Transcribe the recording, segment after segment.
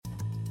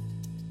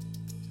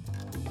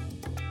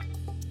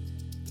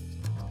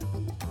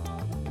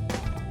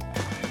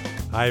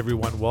Hi,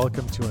 everyone.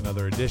 Welcome to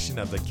another edition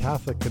of the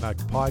Catholic Canuck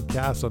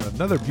podcast on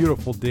another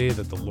beautiful day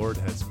that the Lord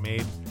has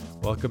made.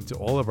 Welcome to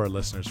all of our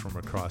listeners from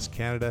across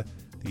Canada,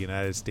 the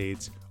United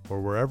States,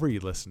 or wherever you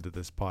listen to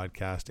this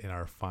podcast in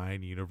our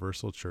fine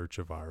universal church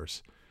of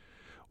ours.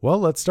 Well,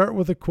 let's start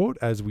with a quote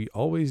as we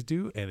always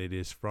do, and it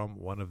is from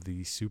one of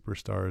the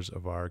superstars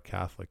of our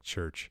Catholic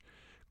Church.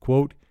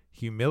 Quote,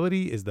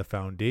 "Humility is the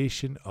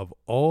foundation of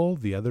all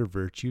the other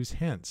virtues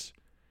hence.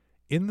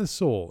 In the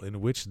soul in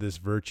which this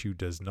virtue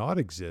does not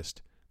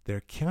exist,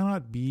 there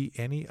cannot be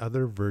any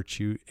other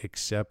virtue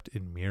except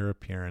in mere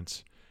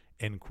appearance."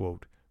 End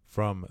quote,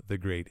 from the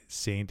great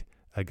Saint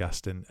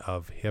Augustine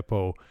of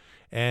Hippo.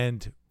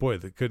 And boy,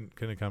 that couldn't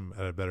come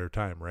at a better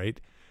time, right?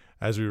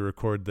 As we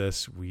record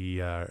this, we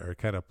are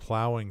kind of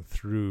plowing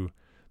through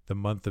the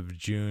month of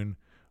June,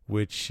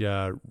 which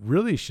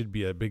really should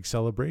be a big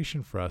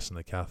celebration for us in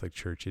the Catholic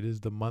Church. It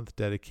is the month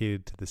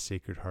dedicated to the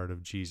Sacred Heart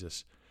of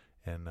Jesus.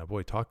 And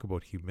boy, talk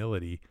about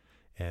humility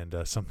and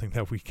something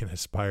that we can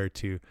aspire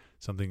to,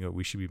 something that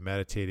we should be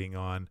meditating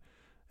on.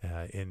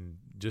 And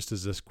just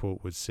as this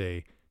quote would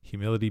say,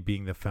 humility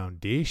being the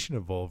foundation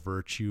of all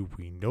virtue,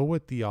 we know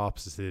what the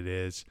opposite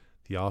is.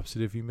 The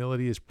opposite of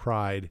humility is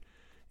pride,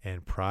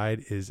 and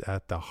pride is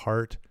at the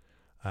heart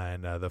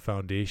and the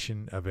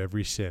foundation of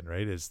every sin,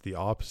 right? It's the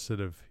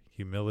opposite of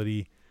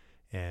humility.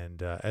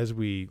 And as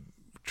we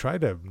try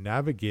to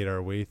navigate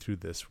our way through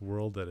this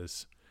world that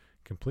is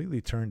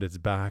completely turned its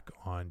back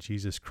on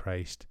Jesus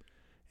Christ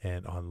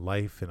and on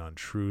life and on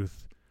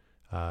truth,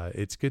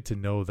 it's good to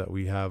know that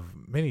we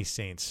have many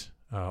saints,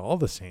 all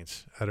the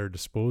saints at our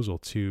disposal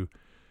to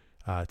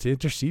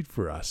intercede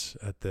for us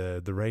at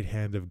the right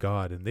hand of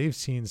God. And they've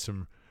seen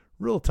some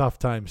real tough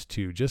times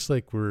too, just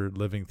like we're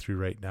living through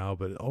right now.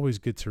 But always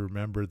good to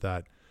remember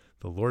that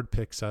the Lord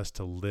picks us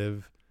to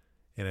live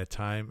in a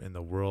time in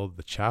the world,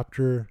 the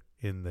chapter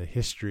in the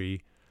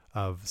history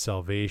of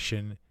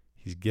salvation.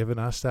 He's given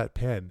us that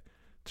pen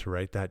to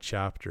write that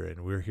chapter, and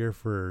we're here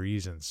for a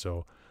reason.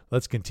 So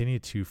let's continue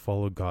to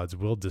follow God's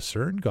will,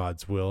 discern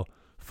God's will,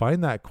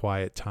 find that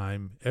quiet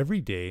time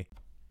every day,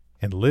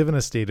 and live in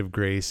a state of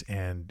grace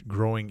and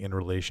growing in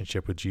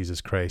relationship with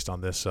Jesus Christ on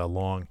this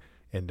long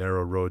and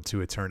narrow road to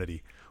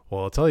eternity.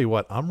 Well, I'll tell you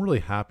what, I'm really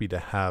happy to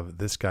have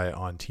this guy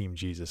on Team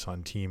Jesus,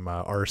 on Team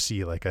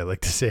RC, like I like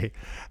to say,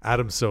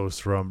 Adam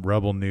Soos from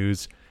Rebel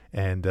News.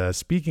 And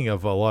speaking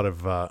of a lot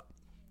of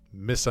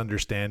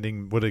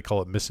misunderstanding, what do they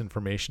call it?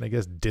 Misinformation, I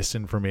guess,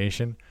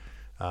 disinformation.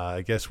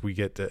 I guess we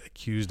get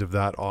accused of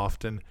that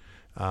often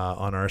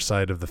on our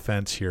side of the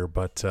fence here.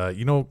 But,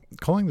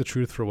 calling the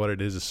truth for what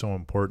it is so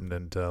important.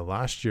 And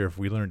last year, if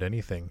we learned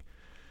anything,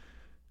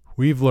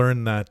 we've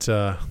learned that,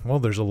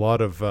 there's a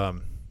lot of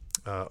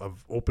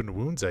open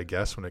wounds, I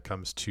guess, when it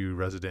comes to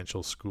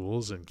residential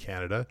schools in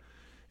Canada.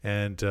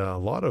 And a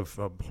lot of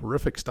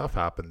horrific stuff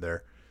happened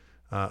there.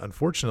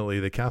 Unfortunately,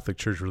 the Catholic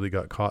Church really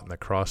got caught in the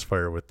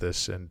crossfire with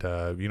this. And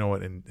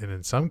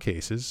in some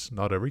cases,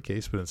 not every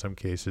case, but in some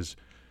cases,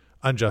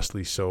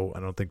 unjustly so. I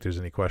don't think there's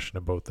any question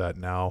about that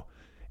now.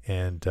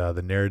 And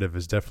the narrative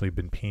has definitely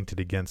been painted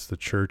against the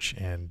church.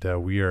 And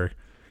we are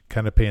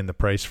kind of paying the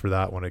price for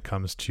that when it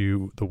comes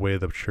to the way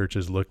the church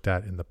is looked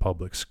at in the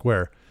public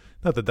square.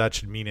 Not that that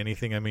should mean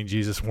anything. I mean,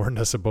 Jesus warned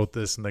us about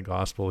this in the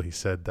gospel. He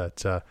said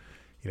that,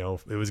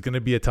 it was going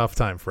to be a tough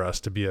time for us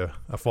to be a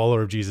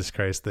follower of Jesus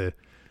Christ.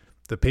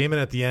 The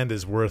payment at the end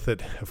is worth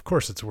it. Of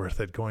course it's worth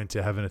it. Going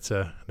to heaven, it's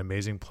an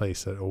amazing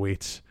place that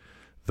awaits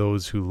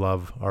those who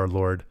love our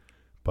Lord.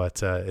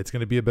 But it's going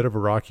to be a bit of a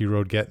rocky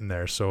road getting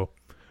there. So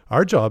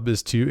our job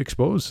is to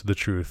expose the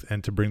truth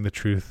and to bring the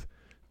truth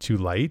to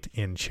light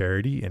in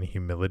charity and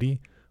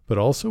humility, but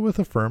also with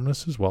a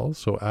firmness as well.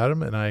 So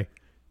Adam and I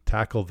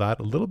tackle that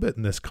a little bit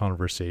in this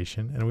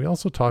conversation. And we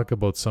also talk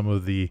about some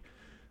of the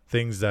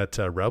things that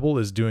Rebel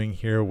is doing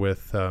here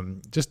with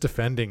just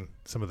defending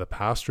some of the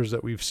pastors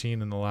that we've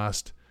seen in the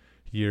last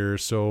year or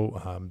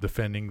so,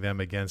 defending them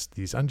against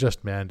these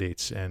unjust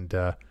mandates. And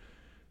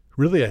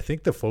really, I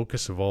think the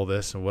focus of all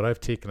this and what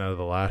I've taken out of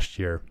the last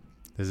year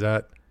is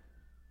that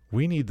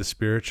we need the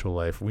spiritual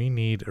life. We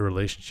need a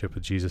relationship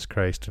with Jesus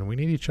Christ, and we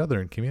need each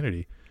other in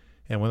community.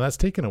 And when that's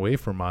taken away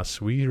from us,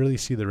 we really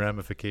see the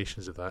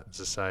ramifications of that in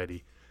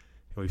society.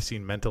 And we've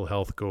seen mental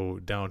health go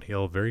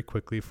downhill very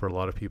quickly for a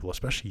lot of people,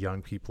 especially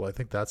young people. I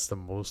think that's the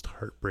most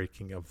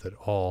heartbreaking of it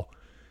all.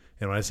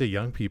 And when I say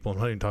young people, I'm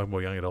not even talking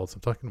about young adults.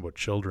 I'm talking about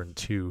children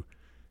too.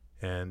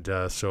 And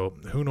so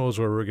who knows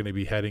where we're going to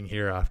be heading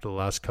here after the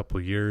last couple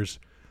of years.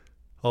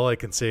 All I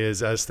can say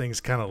is as things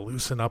kind of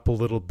loosen up a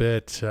little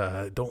bit,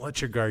 don't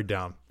let your guard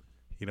down.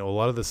 A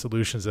lot of the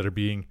solutions that are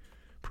being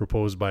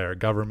proposed by our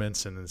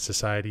governments and in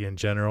society in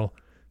general,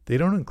 they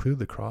don't include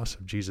the cross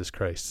of Jesus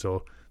Christ.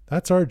 So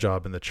that's our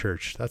job in the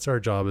church. That's our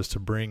job, is to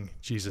bring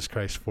Jesus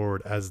Christ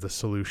forward as the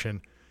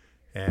solution.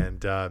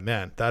 And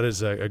that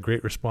is a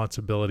great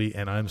responsibility,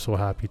 and I'm so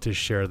happy to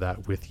share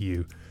that with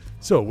you.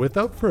 So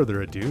without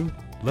further ado,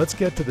 let's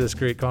get to this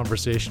great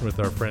conversation with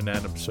our friend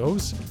Adam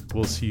Soos.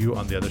 We'll see you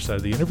on the other side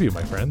of the interview,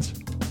 my friends.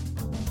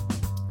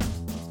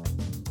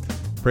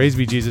 Praise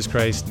be Jesus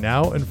Christ,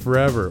 now and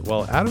forever.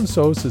 Well, Adam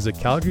Soos is a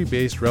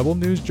Calgary-based Rebel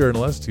News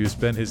journalist who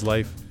spent his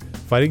life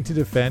fighting to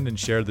defend and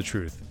share the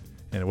truth.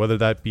 And whether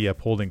that be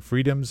upholding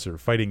freedoms or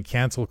fighting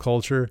cancel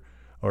culture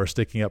or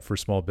sticking up for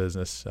small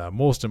business.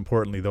 Most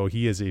importantly, though,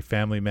 he is a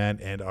family man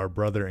and our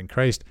brother in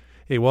Christ.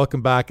 Hey,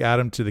 welcome back,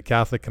 Adam, to the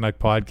Catholic Canuck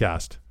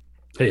podcast.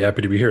 Hey,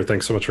 happy to be here.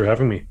 Thanks so much for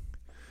having me.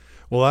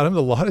 Well, Adam, a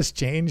lot has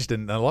changed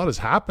and a lot has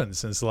happened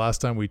since the last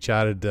time we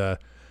chatted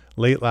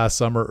late last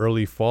summer,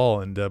 early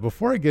fall. And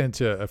before I get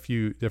into a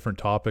few different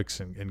topics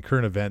and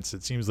current events,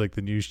 it seems like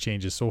the news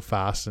changes so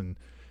fast and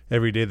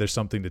every day there's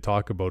something to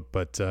talk about.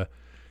 But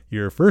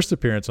your first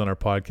appearance on our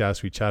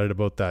podcast, we chatted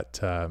about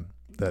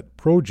that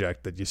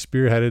project that you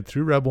spearheaded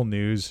through Rebel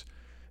News.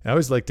 I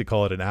always like to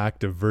call it an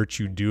act of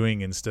virtue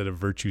doing instead of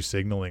virtue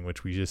signaling,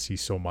 which we just see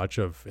so much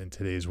of in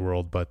today's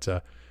world. But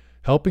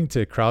helping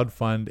to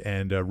crowdfund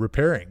and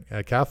repairing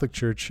a Catholic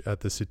church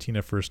at the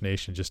Tsuut'ina First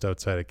Nation just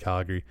outside of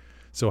Calgary.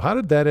 So how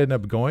did that end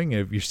up going?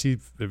 Have you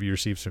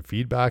received some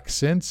feedback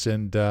since?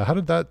 And how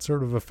did that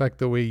sort of affect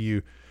the way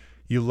you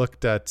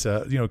looked at,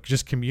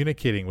 just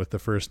communicating with the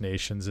First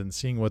Nations and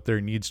seeing what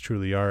their needs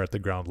truly are at the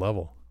ground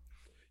level?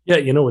 Yeah,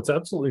 it's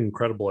absolutely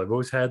incredible. I've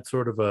always had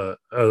sort of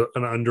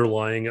an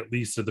underlying, at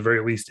least at the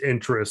very least,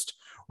 interest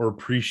or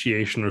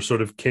appreciation or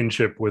sort of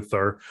kinship with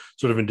our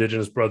sort of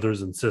Indigenous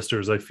brothers and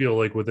sisters. I feel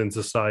like within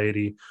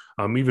society,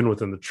 even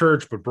within the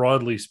church, but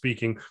broadly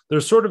speaking,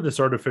 there's sort of this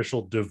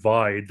artificial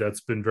divide that's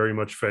been very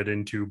much fed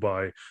into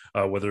by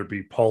whether it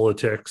be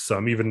politics,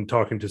 even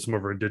talking to some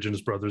of our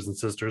Indigenous brothers and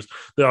sisters,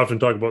 they often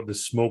talk about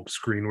this smoke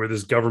screen where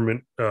this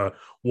government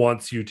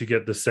wants you to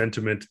get the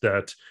sentiment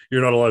that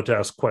you're not allowed to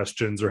ask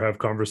questions or have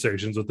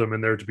conversations with them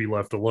and they're to be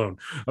left alone.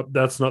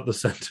 That's not the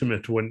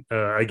sentiment when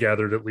I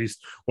gathered, at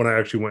least when I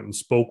actually went and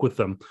spoke with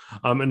them.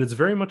 And it's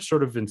very much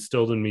sort of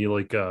instilled in me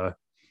like a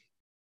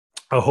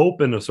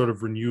hope and a sort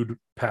of renewed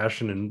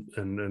passion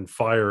and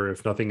fire,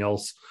 if nothing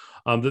else,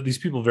 that these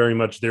people very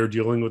much, they're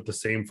dealing with the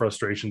same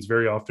frustrations,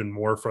 very often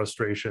more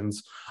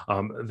frustrations.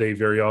 They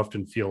very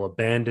often feel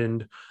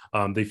abandoned.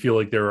 They feel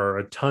like there are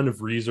a ton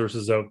of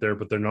resources out there,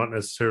 but they're not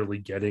necessarily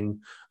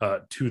getting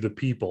to the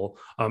people.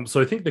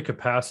 So I think the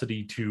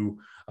capacity to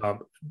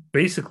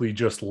basically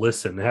just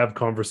listen, have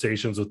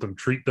conversations with them,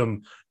 treat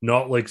them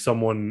not like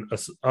someone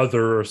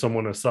other or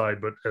someone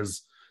aside, but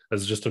as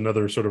just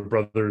another sort of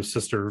brother,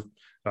 sister,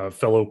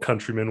 fellow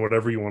countrymen,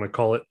 whatever you want to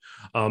call it.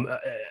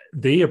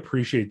 They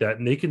appreciate that,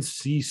 and they can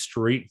see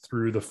straight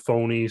through the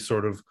phony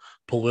sort of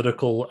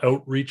political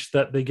outreach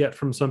that they get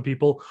from some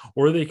people,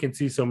 or they can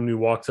see someone who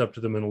walks up to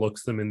them and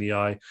looks them in the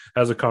eye,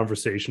 has a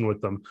conversation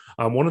with them.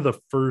 One of the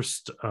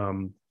first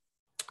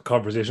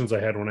conversations I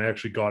had when I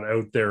actually got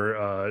out there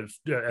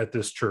at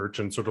this church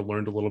and sort of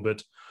learned a little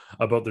bit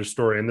about their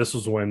story, and this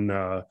was when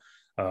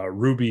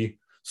Ruby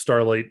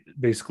Starlight,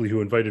 basically,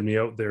 who invited me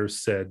out there,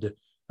 said,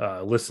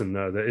 listen,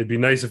 it'd be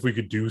nice if we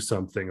could do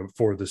something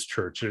for this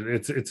church.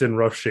 It's in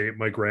rough shape.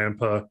 My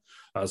grandpa,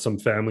 some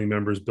family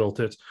members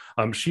built it.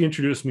 She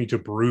introduced me to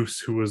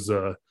Bruce, who was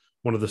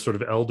one of the sort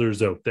of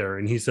elders out there.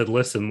 And he said,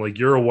 listen, like,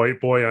 you're a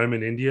white boy, I'm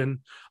an Indian.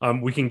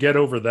 We can get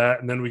over that,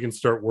 and then we can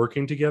start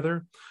working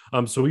together.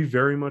 So we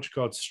very much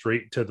got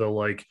straight to the,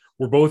 like,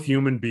 we're both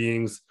human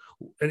beings.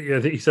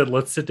 And he said,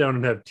 let's sit down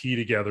and have tea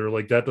together.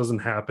 Like, that doesn't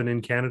happen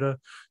in Canada.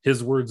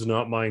 His words,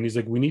 not mine. He's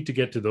like, we need to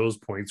get to those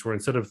points where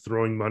instead of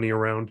throwing money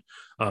around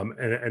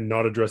and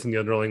not addressing the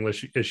underlying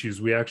issues,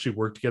 we actually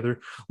work together.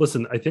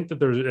 Listen, I think that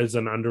there is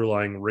an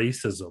underlying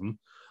racism.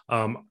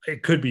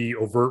 It could be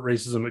overt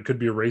racism. It could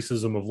be a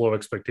racism of low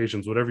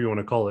expectations, whatever you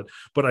want to call it.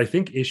 But I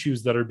think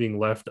issues that are being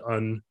left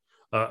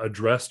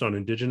unaddressed on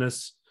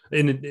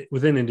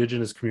within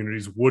Indigenous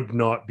communities would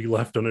not be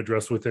left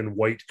unaddressed within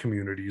white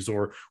communities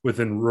or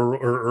within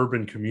rural or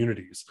urban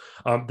communities.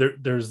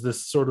 There's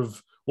this sort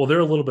of, well,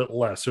 they're a little bit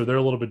less, or they're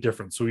a little bit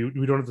different. So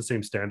we don't have the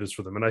same standards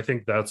for them. And I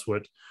think that's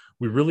what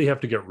we really have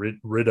to get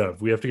rid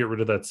of. We have to get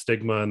rid of that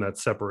stigma and that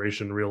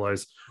separation, and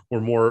realize we're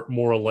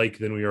more alike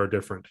than we are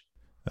different.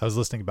 I was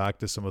listening back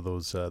to some of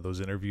those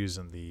interviews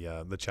and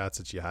the chats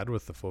that you had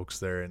with the folks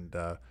there, and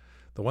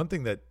the one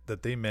thing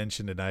that they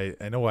mentioned, and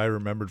I know I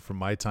remembered from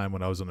my time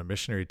when I was on a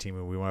missionary team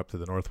and we went up to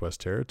the Northwest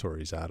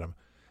Territories, Adam,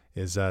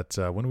 is that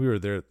when we were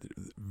there,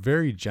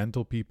 very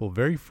gentle people,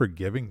 very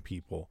forgiving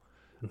people.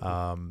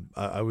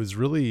 I was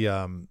really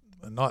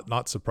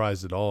not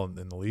surprised at all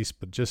in the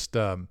least, but just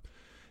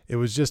it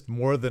was just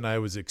more than I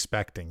was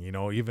expecting.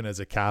 Even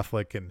as a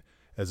Catholic and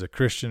as a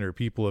Christian or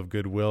people of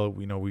goodwill,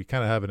 we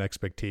kind of have an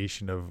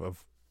expectation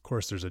of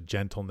course, there's a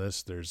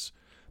gentleness, there's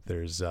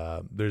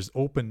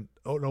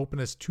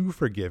openness to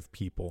forgive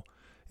people.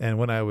 And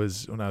when I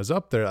was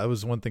up there, that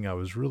was one thing I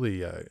was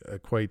really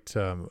quite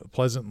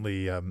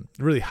pleasantly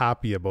really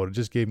happy about. It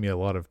just gave me a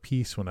lot of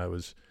peace when I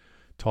was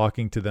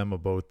talking to them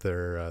about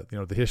their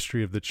the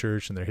history of the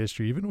church and their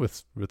history, even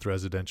with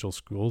residential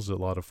schools. A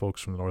lot of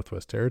folks from the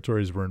Northwest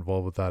Territories were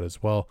involved with that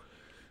as well.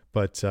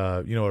 But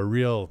a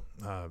real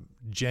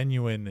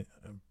genuine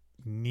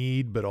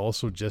need, but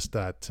also just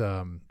that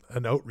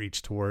an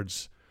outreach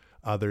towards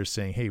others,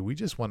 saying, hey, we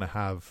just want to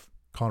have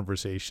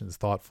conversations,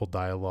 thoughtful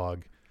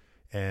dialogue,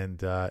 and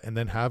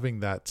then having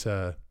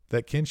that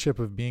kinship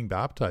of being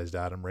baptized,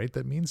 Adam, right?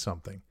 That means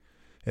something.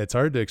 It's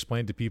hard to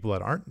explain to people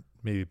that aren't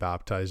maybe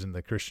baptized in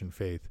the Christian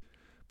faith,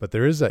 but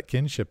there is that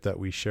kinship that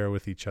we share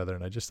with each other,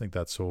 and I just think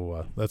that's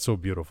so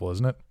beautiful,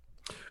 isn't it?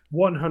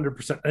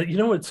 100%. You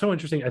know, it's so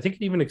interesting. I think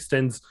it even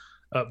extends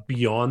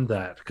beyond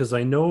that, because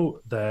I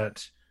know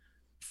that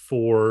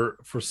for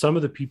some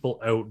of the people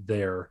out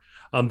there,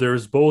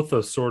 there's both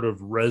a sort of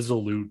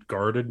resolute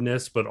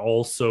guardedness, but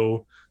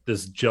also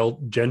this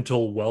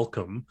gentle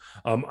welcome.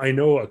 I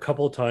know a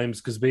couple of times,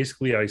 because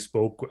basically I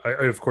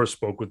of course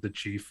spoke with the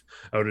chief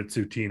out at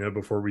Sutina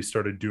before we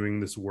started doing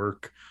this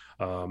work,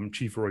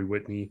 Chief Roy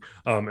Whitney,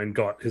 and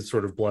got his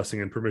sort of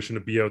blessing and permission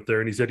to be out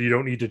there. And he said, you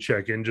don't need to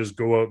check in, just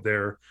go out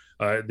there.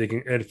 They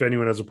can, and if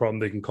anyone has a problem,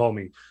 they can call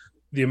me.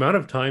 The amount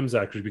of times,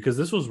 actually, because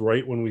this was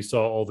right when we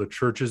saw all the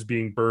churches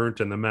being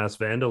burnt and the mass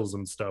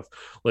vandalism stuff,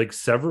 like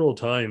several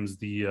times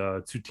the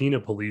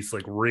Tutina police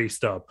like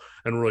raced up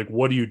and were like,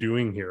 what are you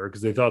doing here?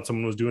 Because they thought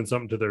someone was doing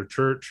something to their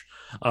church.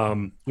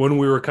 When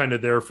we were kind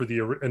of there for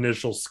the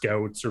initial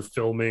scouts or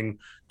filming,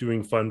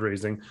 doing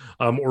fundraising,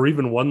 or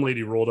even one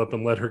lady rolled up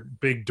and let her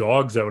big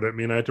dogs out at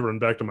me, and I had to run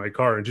back to my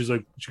car. And she's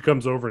like, she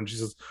comes over and she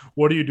says,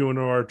 what are you doing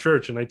to our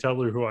church? And I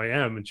tell her who I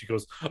am, and she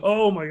goes,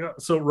 oh my God.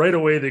 So right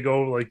away they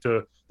go like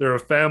they're a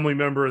family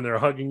member and they're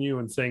hugging you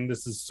and saying,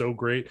 this is so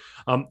great.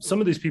 Some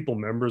of these people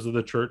members of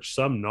the church,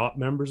 some not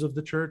members of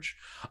the church.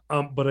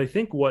 But I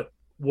think what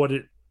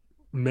it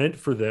meant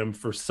for them,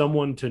 for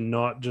someone to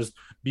not just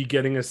be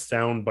getting a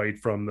sound bite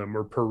from them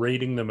or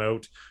parading them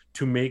out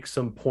to make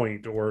some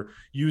point or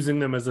using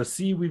them as a,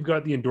 see, we've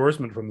got the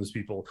endorsement from these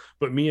people,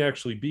 but me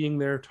actually being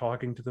there,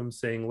 talking to them,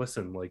 saying,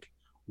 listen, like,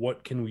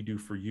 what can we do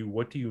for you?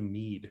 What do you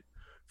need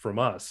from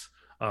us?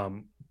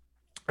 And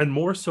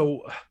more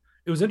so,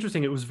 it was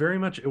interesting. It was very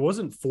much, it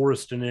wasn't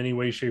forced in any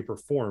way, shape, or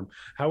form.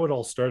 How it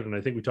all started, and I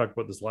think we talked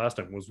about this last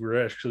time, was we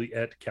were actually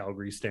at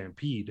Calgary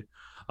Stampede.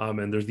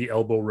 And there's the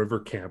Elbow River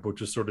Camp,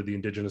 which is sort of the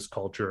Indigenous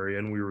culture area.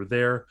 And we were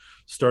there,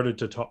 started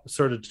to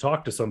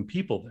talk to some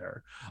people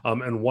there.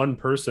 And one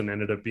person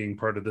ended up being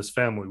part of this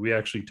family. We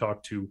actually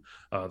talked to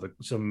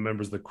some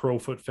members of the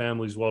Crowfoot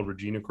family as well,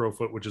 Regina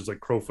Crowfoot, which is like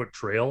Crowfoot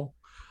Trail.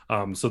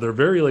 So they're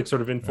very like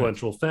sort of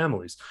influential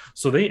families.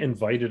 So they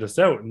invited us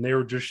out, and they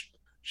were just,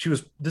 she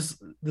was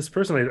this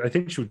person, I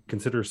think she would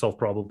consider herself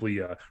probably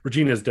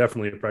Regina is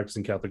definitely a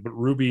practicing Catholic, but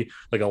Ruby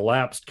like a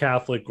lapsed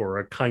Catholic or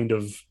a kind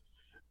of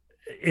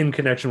in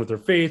connection with her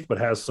faith, but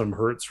has some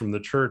hurts from the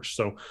church.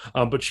 So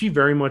but she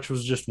very much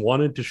was just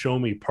wanted to show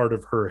me part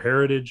of her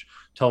heritage,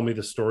 tell me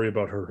the story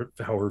about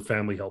how her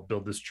family helped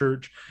build this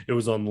church. It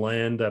was on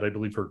land that I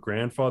believe her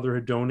grandfather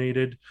had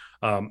donated.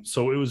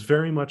 So it was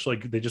very much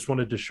like they just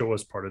wanted to show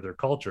us part of their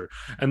culture.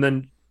 And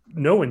then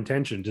no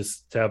intention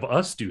just to have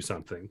us do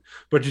something,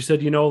 but you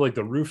said, like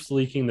the roof's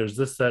leaking, there's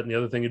this, that, and the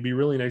other thing. It'd be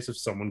really nice if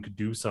someone could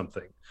do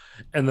something.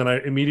 And then I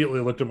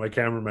immediately looked at my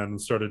cameraman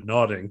and started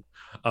nodding.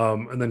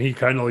 And then he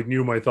kind of like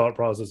knew my thought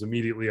process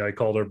immediately. I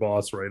called our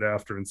boss right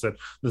after and said,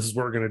 this is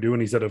what we're going to do.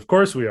 And he said, of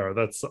course we are.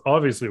 That's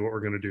obviously what we're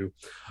going to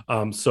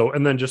do. So,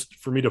 and then just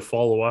for me to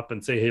follow up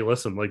and say, hey,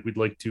 listen, like we'd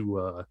like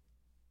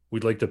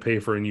to pay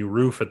for a new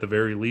roof at the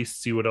very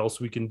least, see what else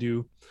we can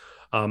do.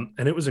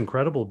 And it was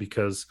incredible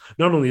because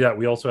not only that,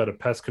 we also had a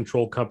pest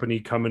control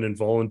company come in and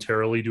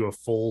voluntarily do a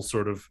full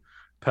sort of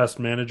pest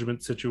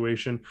management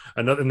situation.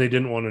 And they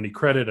didn't want any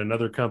credit.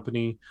 Another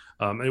company,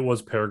 it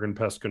was Peregrine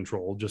Pest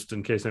Control, just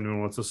in case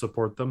anyone wants to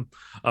support them.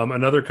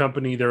 Another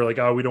company, they're like,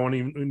 oh, we don't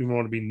even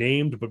want to be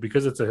named, but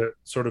because it's a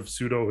sort of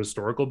pseudo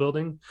historical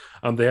building,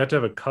 they had to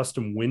have a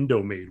custom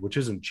window made, which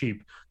isn't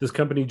cheap. This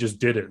company just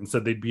did it and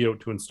said they'd be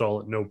out to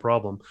install it, no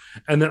problem.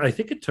 And then I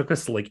think it took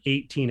us like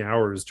 18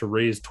 hours to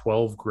raise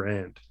 12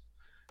 grand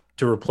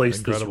to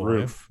replace this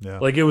roof. Yeah.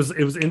 Like it was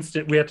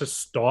instant. We had to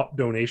stop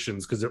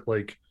donations because it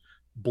like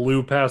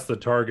blew past the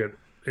target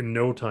in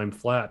no time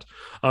flat.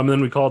 Then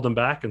we called them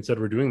back and said,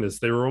 we're doing this.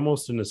 They were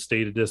almost in a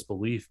state of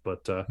disbelief,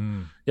 but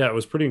yeah, it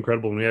was pretty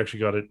incredible when we actually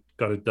got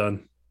it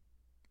done.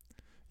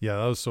 Yeah,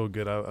 that was so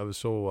good. I was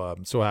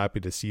so happy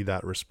to see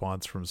that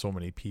response from so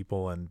many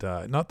people. And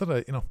not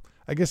that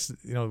I guess,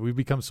 we've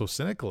become so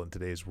cynical in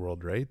today's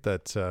world, right?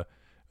 That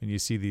when you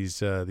see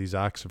these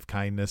acts of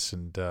kindness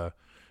and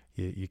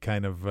you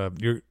kind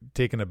of, you're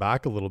taken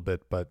aback a little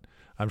bit, but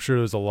I'm sure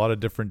there's a lot of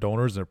different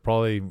donors and they're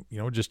probably,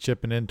 just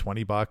chipping in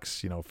 $20,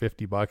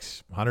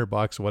 $50,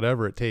 $100,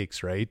 whatever it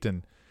takes. Right.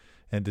 And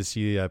to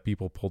see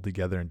people pull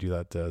together and do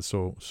that.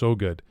 So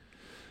good.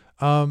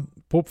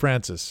 Pope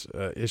Francis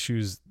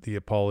issues the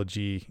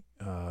apology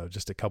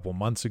just a couple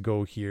months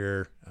ago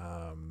here.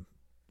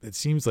 It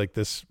seems like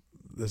this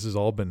has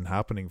all been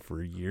happening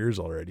for years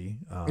already.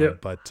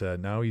 But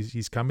now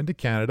he's coming to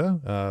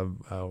Canada,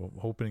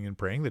 hoping and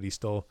praying that he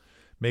still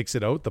makes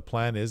it out. The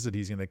plan is that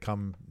he's going to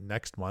come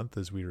next month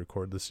as we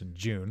record this in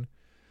June.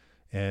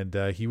 And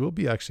he will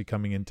be actually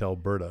coming into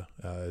Alberta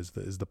is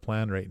the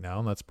plan right now.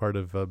 And that's part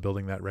of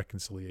building that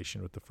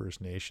reconciliation with the First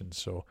Nations.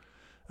 So,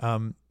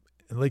 and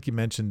like you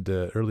mentioned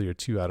earlier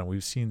too, Adam,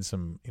 we've seen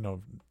some,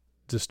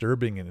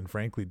 disturbing and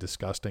frankly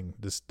disgusting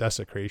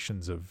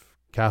desecrations of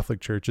Catholic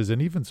churches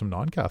and even some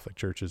non-Catholic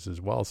churches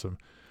as well, some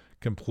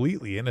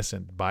completely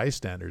innocent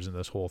bystanders in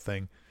this whole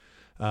thing.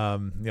 I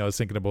was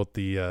thinking about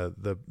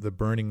the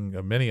burning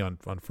of many on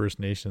First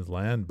Nations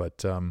land,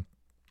 but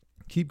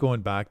keep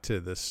going back to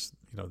this,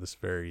 this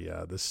very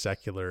this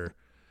secular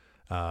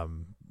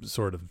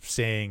sort of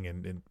saying,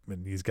 and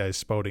these guys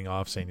spouting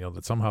off saying,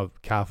 that somehow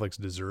Catholics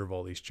deserve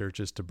all these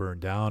churches to burn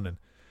down. And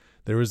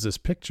there was this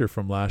picture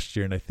from last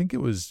year, and I think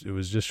it was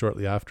just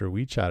shortly after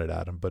we chatted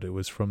at him, but it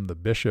was from the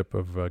Bishop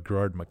of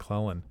Gerard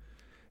McClellan.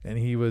 And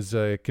he was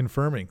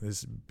confirming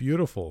this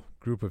beautiful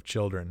group of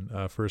children,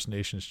 First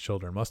Nations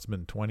children, must have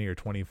been 20 or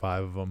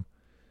 25 of them.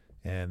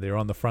 And they were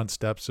on the front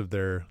steps of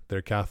their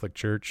Catholic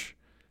church.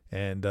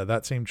 And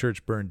that same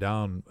church burned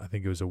down, I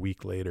think it was a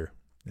week later.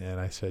 And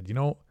I said,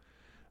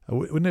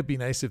 wouldn't it be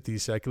nice if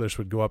these secularists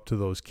would go up to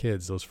those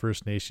kids, those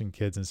First Nation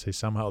kids, and say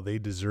somehow they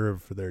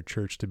deserve for their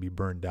church to be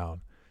burned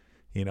down?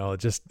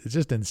 It's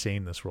just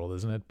insane, this world,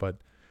 isn't it? But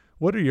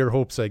what are your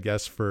hopes, I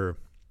guess, for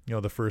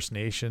the First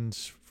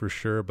Nations for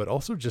sure, but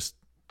also just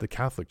the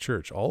Catholic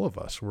Church? All of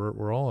us,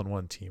 we're all on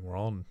one team. We're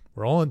all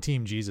on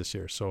Team Jesus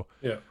here. So,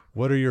 yeah.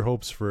 What are your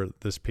hopes for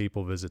this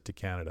papal visit to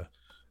Canada?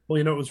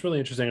 Well, it was really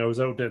interesting. I was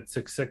out at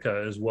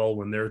Siksika as well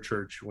when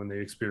they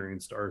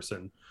experienced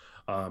arson,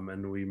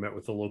 and we met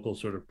with the local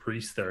sort of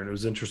priest there. And it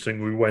was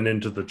interesting. We went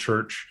into the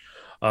church,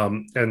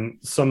 and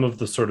some of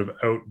the sort of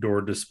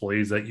outdoor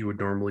displays that you would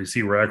normally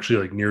see were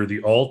actually like near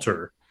the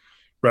altar,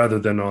 rather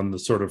than on the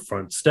sort of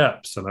front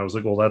steps. And I was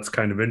like, well, that's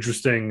kind of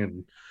interesting.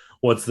 And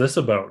what's this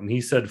about? And he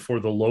said for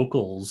the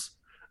locals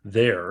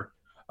there,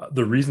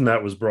 the reason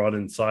that was brought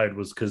inside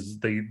was because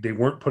they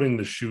weren't putting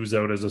the shoes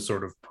out as a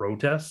sort of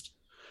protest.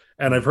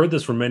 And I've heard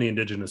this from many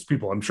Indigenous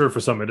people. I'm sure for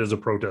some it is a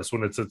protest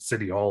when it's at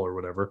City Hall or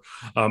whatever.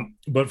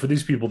 But for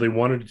these people, they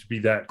wanted it to be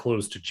that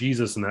close to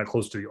Jesus and that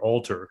close to the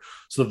altar,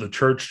 so that the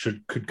church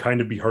could kind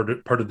of be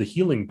part of the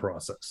healing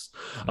process.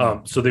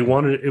 So they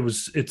wanted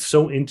it's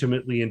so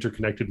intimately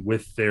interconnected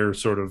with their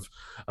sort of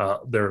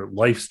their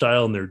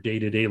lifestyle and their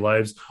day-to-day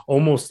lives,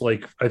 almost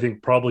like I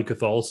think probably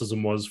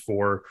Catholicism was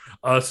for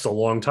us a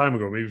long time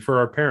ago, maybe for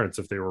our parents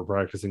if they were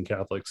practicing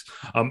Catholics.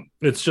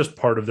 It's just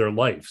part of their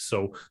life.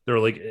 So they're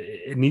like,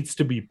 it needs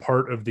to be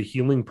part of the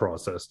healing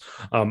process.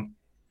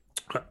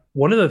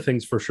 One of the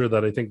things for sure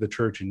that I think the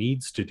church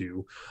needs to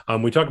do,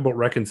 we talk about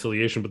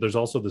reconciliation, but there's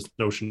also this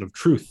notion of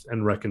truth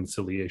and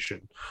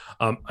reconciliation.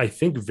 I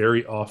think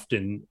very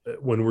often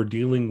when we're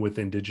dealing with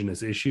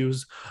Indigenous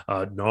issues,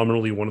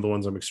 nominally one of the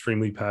ones I'm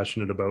extremely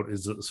passionate about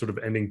is sort of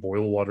ending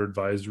boil water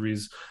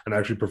advisories and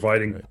actually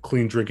providing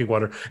clean drinking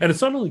water. And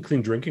it's not only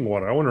clean drinking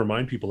water. I want to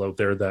remind people out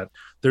there that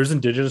there's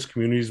Indigenous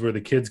communities where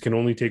the kids can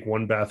only take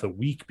one bath a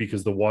week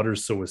because the water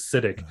is so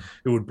acidic,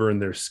 it would burn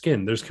their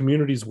skin. There's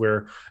communities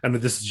where, and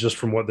this is just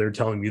from what they're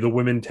telling me, the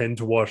women tend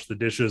to wash the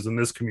dishes in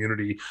this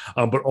community,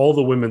 but all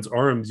the women's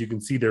arms, you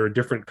can see they're a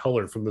different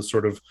color from the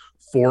sort of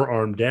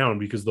forearm down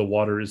because the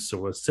water is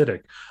so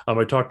acidic.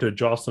 I talked to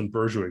Jocelyn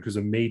Bergevik, who's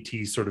a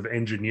Métis sort of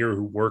engineer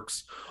who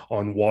works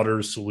on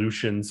water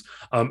solutions.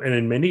 And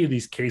in many of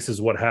these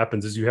cases, what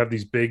happens is you have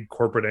these big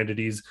corporate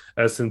entities,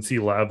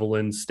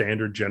 SNC-Lavalin,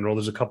 Standard General,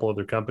 there's a couple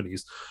other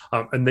companies,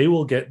 and they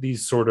will get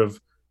these sort of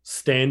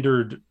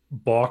standard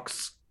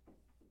box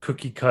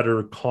cookie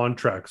cutter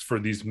contracts for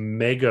these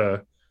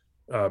mega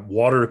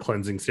water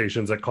cleansing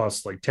stations that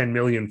cost like $10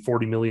 million,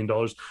 $40 million.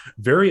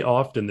 Very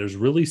often there's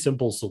really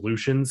simple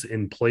solutions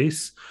in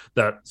place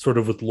that sort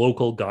of with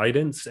local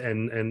guidance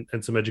and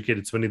some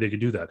educated spending, they could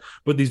do that.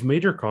 But these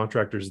major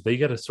contractors, they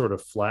get a sort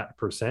of flat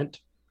percent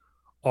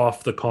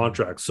off the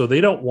contract. So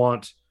they don't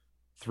want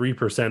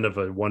 3% of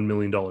a $1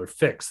 million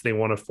fix. They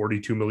want a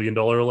 $42 million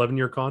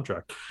 11-year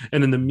contract.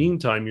 And in the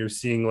meantime, you're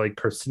seeing like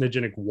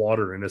carcinogenic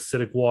water and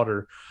acidic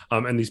water.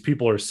 And these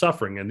people are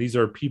suffering. And these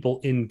are people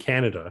in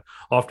Canada,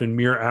 often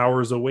mere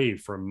hours away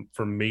from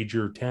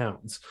major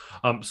towns.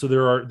 So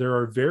there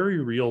are very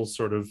real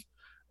sort of,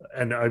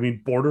 and I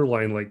mean,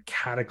 borderline like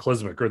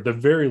cataclysmic, or at the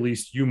very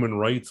least human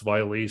rights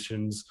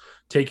violations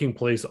taking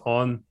place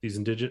on these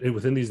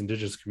within these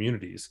Indigenous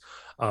communities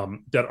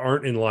that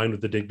aren't in line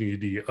with the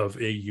dignity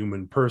of a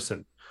human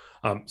person.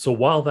 So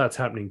while that's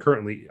happening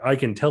currently, I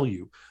can tell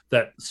you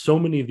that so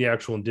many of the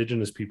actual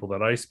Indigenous people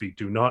that I speak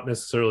to, not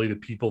necessarily the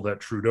people that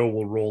Trudeau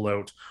will roll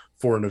out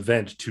for an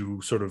event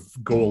to sort of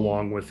go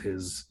along with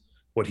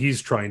what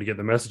he's trying to get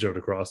the message out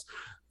across,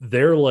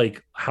 they're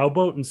like, how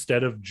about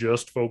instead of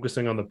just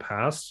focusing on the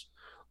past,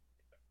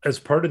 as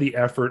part of the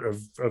effort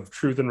of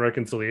truth and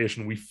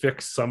reconciliation, we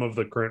fix some of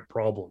the current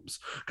problems?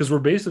 Because we're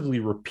basically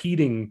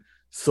repeating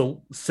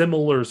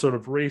similar sort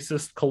of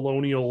racist,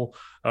 colonial,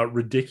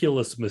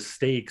 ridiculous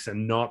mistakes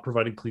and not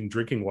providing clean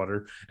drinking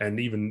water and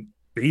even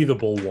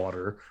bathable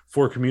water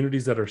for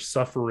communities that are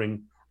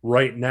suffering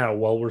right now,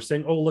 while we're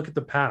saying, oh, look at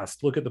the past.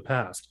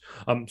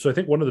 So I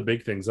think one of the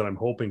big things that I'm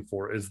hoping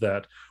for is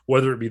that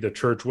whether it be the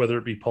church, whether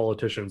it be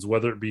politicians,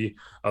 whether it be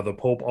the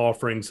Pope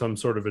offering some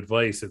sort of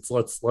advice, it's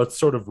let's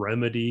sort of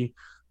remedy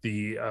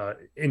the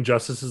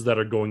injustices that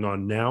are going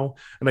on now.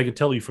 And I can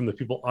tell you from the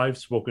people I've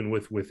spoken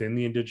with within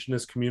the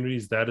Indigenous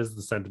communities, that is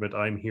the sentiment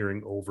I'm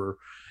hearing over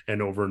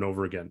and over and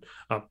over again.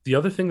 The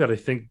other thing that I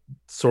think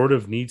sort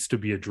of needs to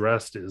be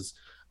addressed is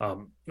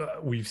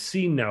we've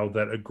seen now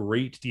that a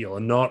great deal,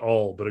 and not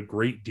all, but a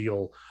great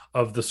deal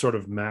of the sort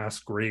of mass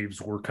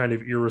graves were kind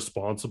of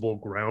irresponsible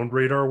ground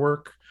radar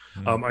work.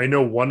 I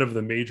know one of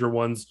the major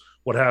ones,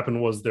 what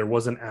happened was there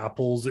wasn't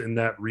apples in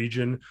that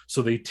region,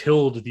 so they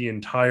tilled the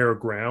entire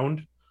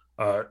ground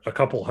a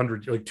couple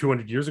hundred, like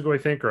 200 years ago, I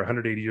think, or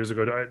 180 years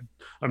ago.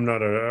 I'm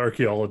not an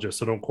archaeologist,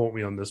 so don't quote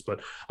me on this,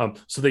 but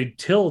so they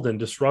tilled and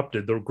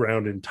disrupted the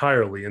ground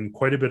entirely, and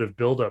quite a bit of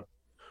buildup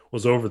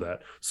was over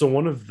that. So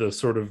one of the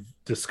sort of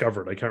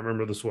discovered, I can't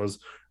remember this was,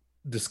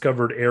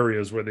 discovered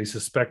areas where they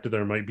suspected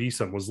there might be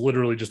some was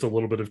literally just a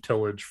little bit of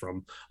tillage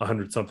from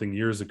 100 something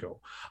years ago.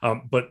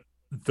 But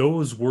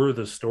those were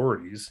the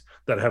stories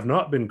that have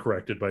not been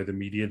corrected by the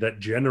media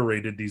that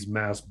generated these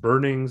mass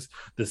burnings,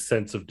 this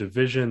sense of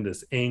division,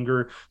 this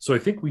anger. So I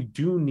think we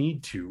do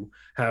need to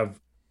have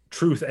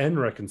truth and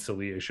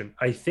reconciliation.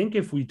 I think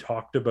if we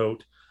talked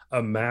about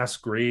a mass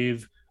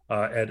grave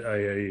at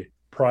a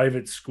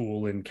private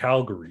school in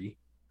Calgary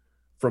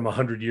from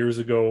 100 years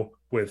ago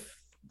with,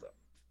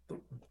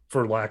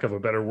 for lack of a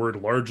better word,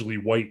 largely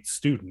white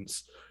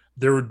students,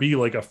 there would be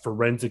like a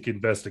forensic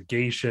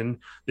investigation.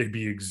 They'd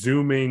be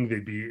exhuming,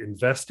 they'd be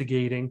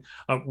investigating.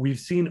 We've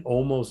seen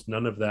almost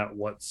none of that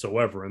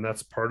whatsoever. And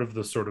that's part of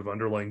the sort of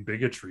underlying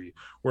bigotry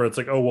where it's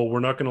like, oh, well, we're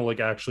not going to like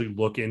actually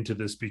look into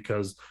this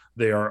because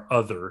they are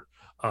other.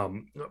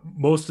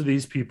 Most of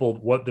these people,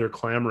 what they're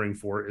clamoring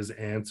for is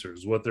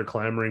answers. What they're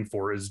clamoring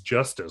for is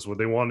justice. What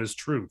they want is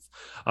truth.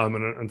 And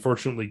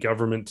unfortunately,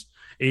 government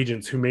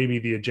agents who maybe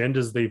the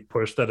agendas they've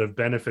pushed that have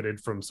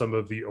benefited from some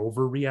of the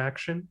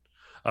overreaction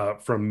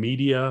from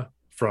media,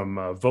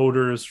 from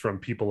voters, from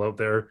people out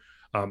there,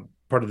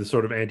 part of the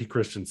sort of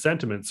anti-Christian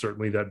sentiment,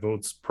 certainly, that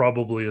votes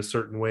probably a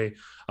certain way.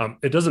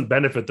 It doesn't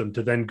benefit them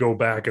to then go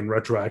back and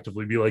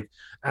retroactively be like,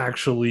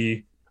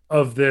 actually,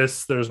 of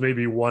this, there's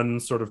maybe one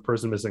sort of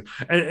person missing.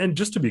 And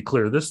just to be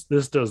clear, this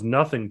does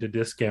nothing to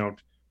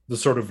discount the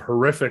sort of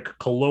horrific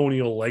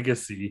colonial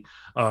legacy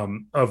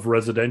of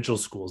residential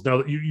schools.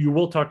 Now, you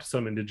will talk to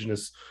some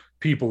Indigenous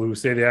people who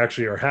say they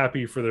actually are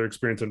happy for their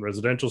experience in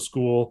residential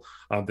school.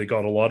 They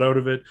got a lot out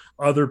of it.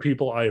 Other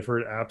people, I've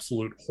heard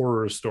absolute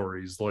horror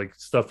stories, like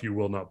stuff you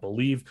will not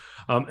believe.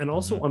 And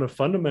also on a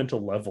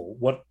fundamental level,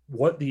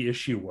 what the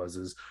issue was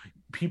is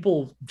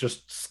people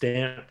just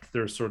stamped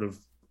their sort of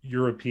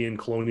European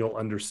colonial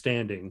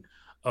understanding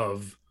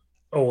of,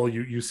 oh, well,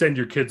 you send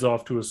your kids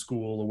off to a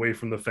school away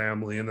from the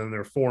family and then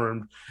they're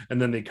formed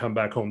and then they come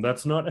back home.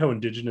 That's not how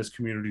Indigenous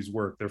communities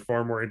work. They're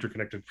far more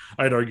interconnected.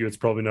 I'd argue it's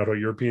probably not how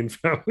European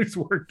families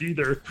work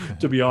either,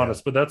 to be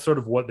honest, but that's sort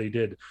of what they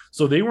did.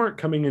 So they weren't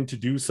coming in to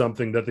do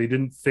something that they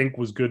didn't think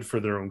was good for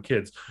their own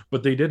kids,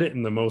 but they did it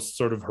in the most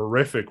sort of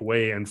horrific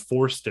way and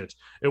forced it.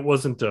 It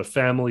wasn't a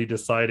family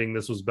deciding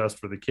this was best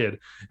for the kid.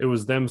 It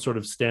was them sort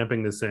of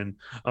stamping this in.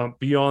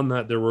 Beyond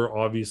that, there were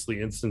obviously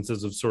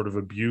instances of sort of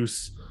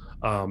abuse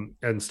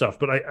and stuff,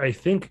 but I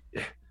think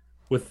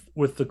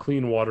with the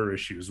clean water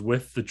issues,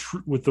 with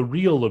the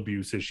real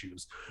abuse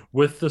issues,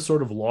 with the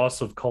sort of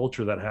loss of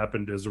culture that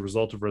happened as a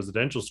result of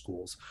residential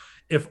schools,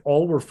 if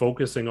all we're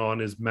focusing on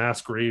is mass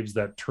graves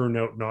that turn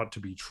out not to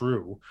be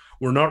true,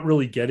 we're not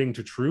really getting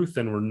to truth,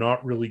 and we're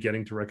not really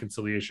getting to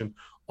reconciliation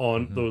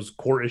on those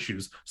core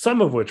issues. Some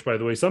of which, by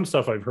the way, some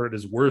stuff I've heard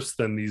is worse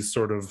than these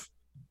sort of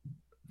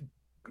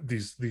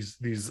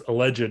these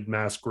alleged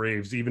mass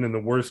graves, even in the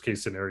worst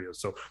case scenarios.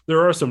 So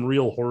there are some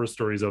real horror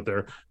stories out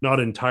there, not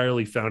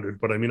entirely founded,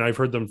 but I mean, I've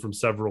heard them from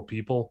several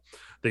people.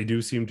 They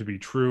do seem to be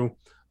true.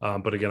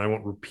 But again, I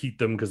won't repeat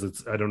them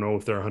because I don't know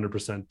if they're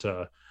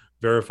 100%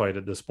 verified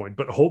at this point,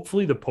 but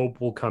hopefully the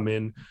Pope will come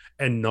in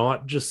and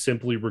not just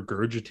simply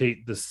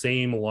regurgitate the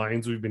same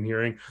lines we've been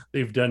hearing.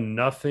 They've done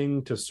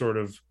nothing to sort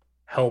of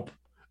help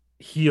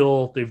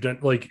heal. They've done,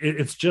 like,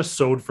 it's just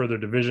sowed further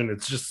division.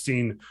 It's just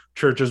seen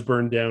churches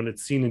burn down.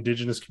 It's seen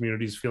Indigenous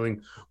communities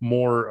feeling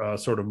more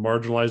sort of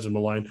marginalized and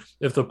maligned.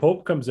 If the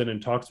Pope comes in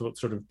and talks about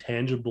sort of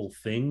tangible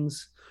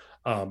things,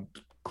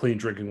 clean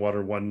drinking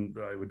water, one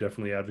I would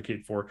definitely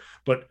advocate for,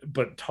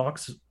 but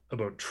talks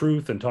about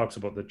truth and talks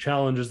about the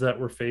challenges that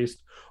were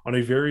faced on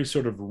a very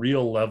sort of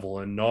real level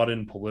and not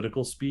in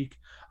political speak,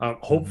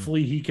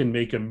 hopefully he can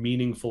make a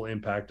meaningful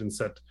impact and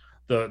set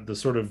the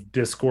sort of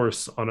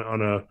discourse on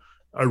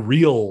a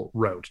real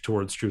route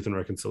towards truth and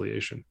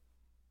reconciliation.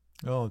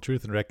 Well,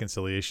 truth and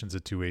reconciliation is a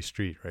two-way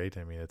street, right?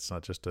 I mean, it's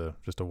not just a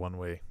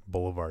one-way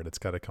boulevard. It's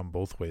got to come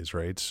both ways,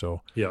 right?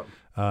 So, yeah.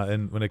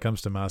 And when it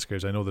comes to mass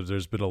graves, I know that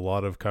there's been a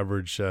lot of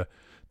coverage, to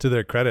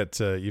their credit,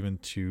 even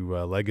to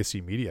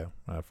legacy media,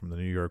 from the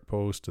New York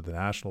Post to the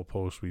National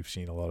Post. We've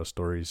seen a lot of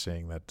stories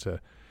saying that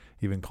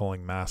even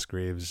calling mass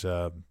graves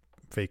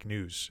fake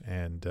news,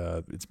 and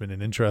it's been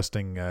an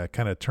interesting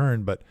kind of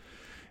turn. But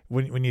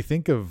when you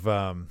think of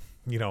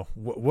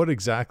what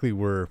exactly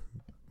were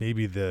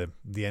maybe the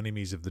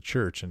enemies of the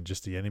church and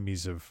just the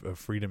enemies of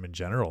freedom in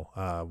general,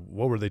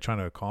 what were they trying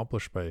to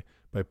accomplish by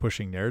by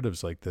pushing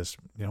narratives like this.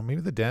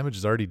 Maybe the damage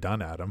is already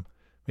done, Adam.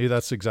 Maybe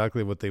that's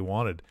exactly what they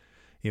wanted.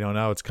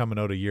 Now it's coming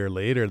out a year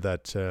later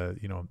that,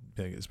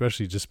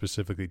 especially just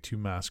specifically to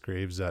mass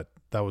graves, that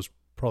was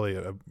probably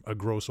a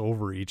gross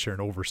overreach or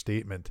an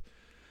overstatement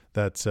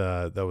that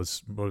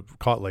was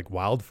caught like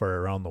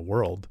wildfire around the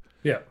world.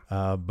 Yeah.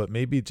 But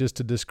maybe just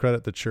to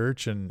discredit the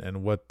church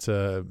and what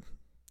the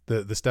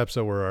steps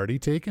that were already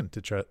taken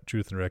to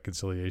truth and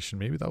reconciliation,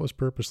 maybe that was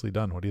purposely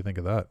done. What do you think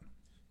of that?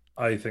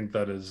 I think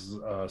that is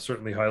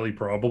certainly highly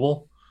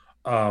probable.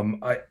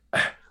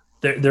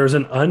 There's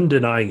an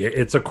undenying it.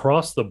 It's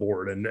across the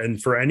board,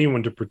 and for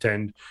anyone to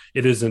pretend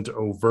it isn't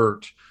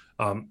overt,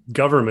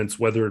 governments,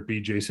 whether it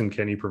be Jason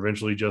Kenney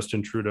provincially,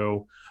 Justin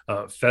Trudeau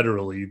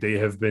federally, they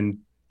have been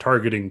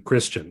targeting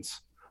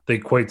Christians. They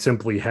quite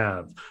simply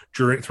have.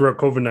 Throughout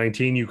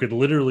COVID-19, you could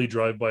literally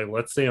drive by,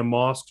 let's say, a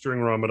mosque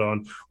during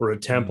Ramadan or a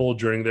temple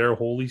during their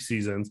holy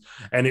seasons,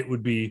 and it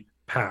would be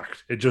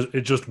packed. It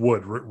just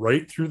would,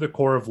 right through the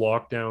core of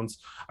lockdowns.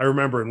 I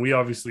remember, and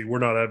we're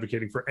not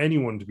advocating for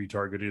anyone to be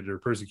targeted or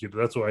persecuted.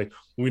 That's why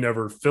we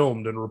never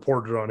filmed and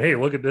reported on, hey,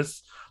 look at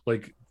this,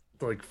 like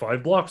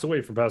 5 blocks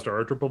away from Pastor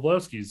Artur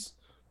Pawlowski's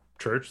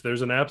church,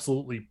 there's an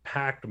absolutely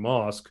packed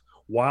mosque.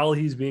 While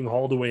he's being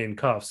hauled away in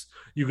cuffs,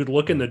 you could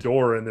look in the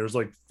door and there's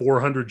like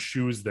 400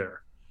 shoes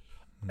there.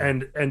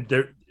 And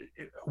there,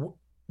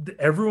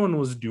 everyone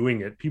was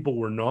doing it. People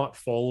were not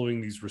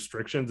following these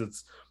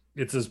restrictions.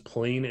 It's as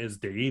plain as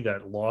day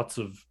that lots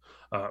of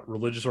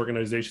religious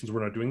organizations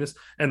were not doing this,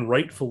 and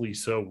rightfully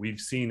so. We've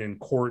seen in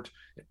court,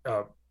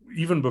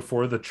 even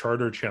before the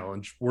charter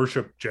challenge,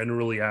 worship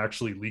generally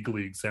actually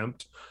legally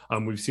exempt.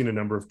 We've seen a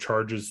number of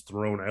charges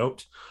thrown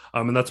out,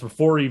 and that's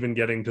before even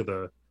getting to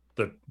the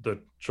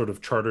sort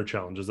of charter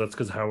challenges. That's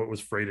because how it was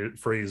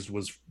phrased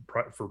was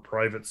for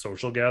private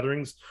social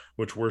gatherings,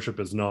 which worship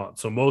is not.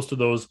 So most of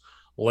those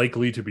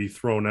likely to be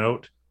thrown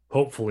out,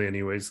 hopefully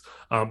anyways.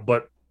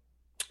 But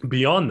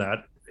beyond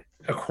that,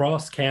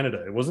 across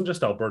Canada, it wasn't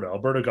just Alberta.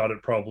 Alberta got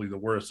it probably the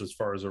worst as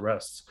far as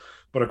arrests,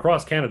 but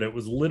across Canada, it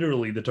was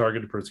literally the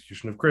targeted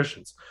persecution of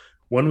Christians.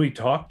 When we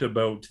talked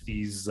about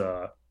these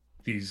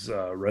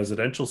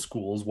residential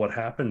schools, what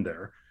happened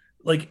there,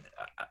 like,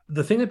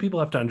 the thing that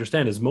people have to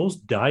understand is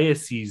most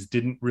dioceses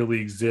didn't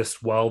really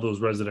exist while those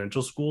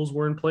residential schools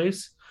were in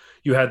place.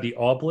 You had the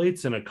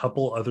Oblates and a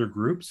couple other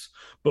groups,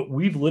 but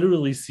we've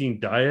literally seen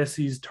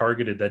dioceses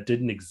targeted that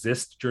didn't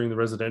exist during the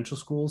residential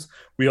schools.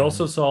 We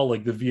also saw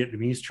like the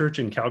Vietnamese church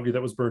in Calgary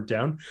that was burnt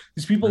down.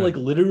 These people like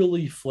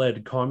literally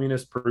fled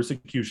communist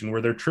persecution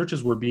where their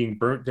churches were being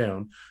burnt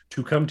down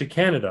to come to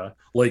Canada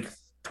like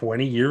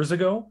 20 years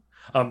ago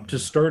to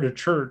start a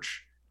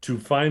church to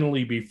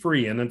finally be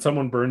free. And then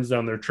someone burns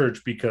down their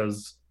church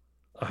because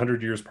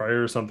 100 years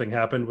prior something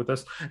happened with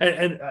this.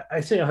 And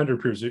I say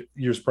 100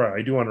 years prior,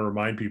 I do want to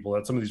remind people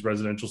that some of these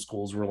residential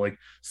schools were like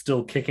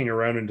still kicking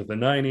around into the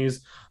 90s.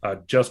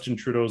 Justin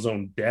Trudeau's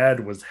own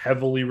dad was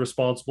heavily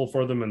responsible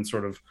for them and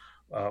sort of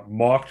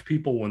mocked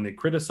people when they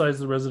criticized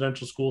the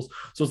residential schools.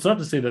 So it's not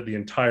to say that the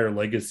entire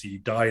legacy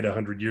died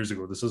 100 years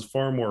ago. This is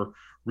far more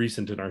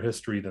recent in our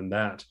history than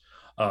that.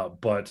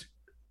 But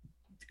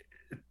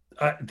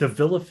the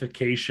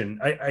vilification,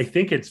 I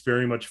think it's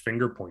very much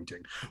finger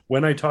pointing.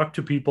 When I talk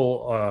to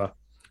people,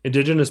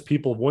 Indigenous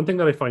people, one thing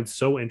that I find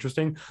so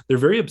interesting, they're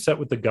very upset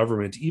with the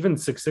government. Even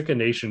Siksika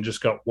Nation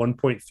just got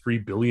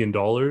 $1.3 billion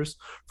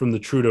from the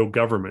Trudeau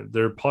government.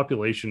 Their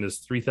population is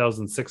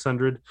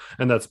 3,600,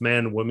 and that's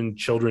man, women,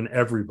 children,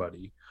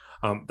 everybody.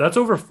 That's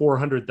over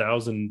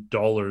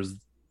 $400,000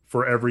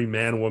 for every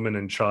man, woman,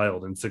 and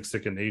child in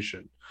Siksika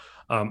Nation.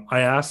 I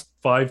asked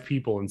 5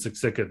 people in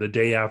Siksika the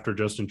day after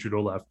Justin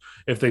Trudeau left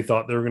if they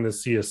thought they were going to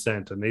see a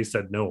cent, and they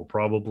said no,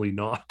 probably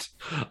not.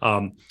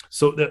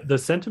 So the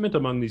sentiment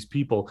among these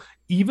people,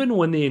 even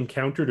when they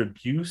encountered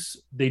abuse,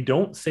 they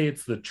don't say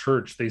it's the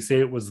church. They say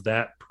it was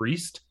that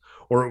priest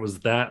or it was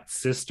that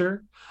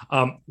sister.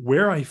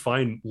 Where I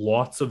find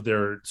lots of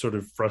their sort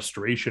of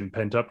frustration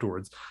pent up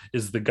towards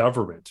is the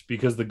government,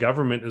 because the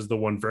government is the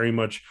one very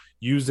much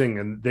using,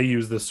 and they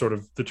use this sort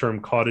of the term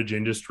cottage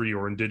industry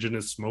or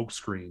Indigenous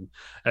smokescreen,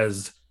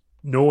 as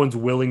no one's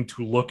willing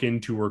to look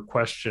into or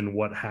question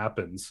what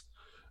happens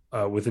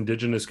with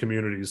Indigenous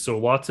communities. So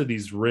lots of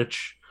these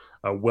rich,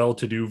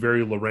 well-to-do,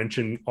 very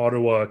Laurentian,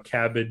 Ottawa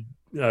cabin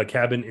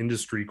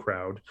industry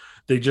crowd,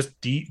 they just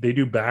they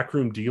do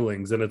backroom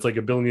dealings, and it's like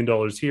 $1 billion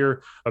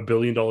here, $1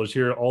 billion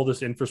here, all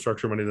this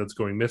infrastructure money that's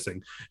going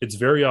missing. It's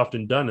very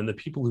often done, and the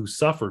people who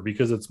suffer,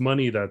 because it's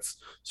money that's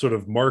sort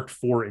of marked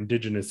for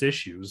Indigenous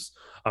issues,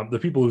 the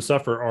people who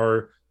suffer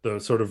are the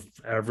sort of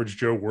average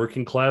Joe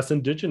working class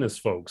Indigenous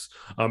folks,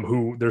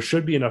 who there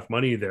should be enough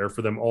money there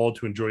for them all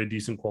to enjoy a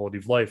decent quality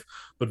of life,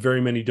 but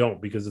very many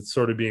don't, because it's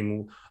sort of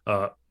being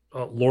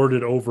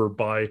lorded over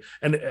by,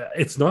 and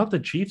it's not the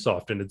chiefs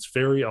often, it's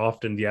very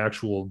often the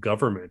actual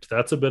government.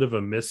 That's a bit of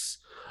a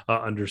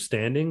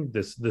misunderstanding,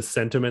 this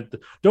sentiment.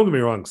 Don't get me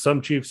wrong,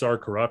 some chiefs are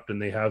corrupt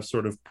and they have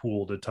sort of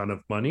pooled a ton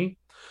of money,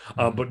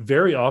 Mhm. But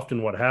very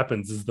often what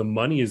happens is the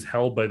money is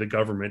held by the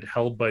government,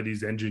 held by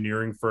these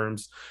engineering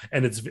firms,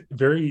 and it's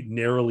very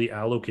narrowly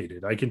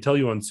allocated. I can tell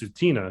you on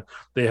Sutina,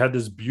 they had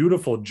this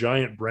beautiful,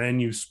 giant, brand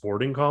new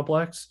sporting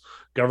complex,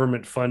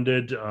 government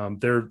funded.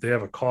 They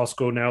have a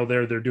Costco now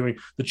there. They're doing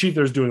the chief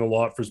there's doing a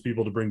lot for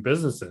people to bring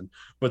business in,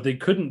 but they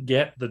couldn't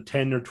get the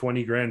 10 or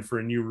 20 grand for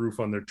a new roof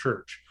on their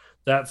church.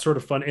 That sort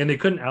of fun, and they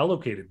couldn't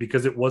allocate it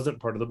because it wasn't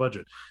part of the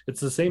budget.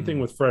 It's the same thing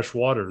Mm. with fresh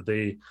water.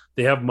 They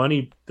have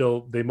money.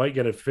 They might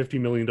get a $50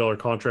 million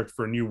contract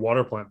for a new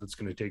water plant that's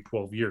going to take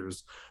 12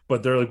 years,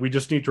 but they're like, we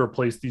just need to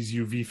replace these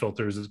UV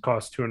filters. It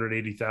costs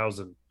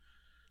 280,000,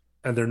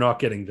 and they're not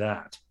getting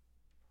that.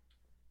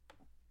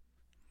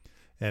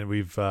 And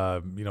we've,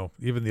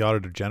 even the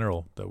Auditor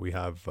General that we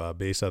have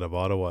based out of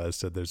Ottawa has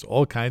said there's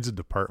all kinds of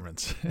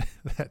departments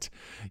that,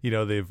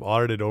 they've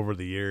audited over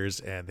the years,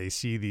 and they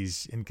see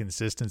these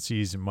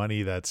inconsistencies in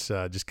money that's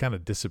just kind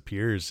of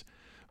disappears.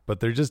 But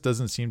there just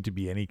doesn't seem to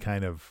be any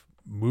kind of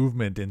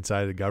movement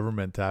inside the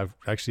government to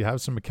actually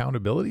have some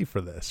accountability for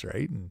this,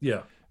 right? And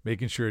Yeah,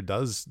 making sure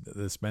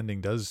the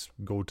spending does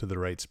go to the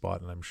right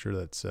spot. And I'm sure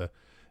that's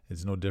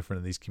it's no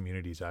different in these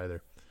communities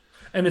either.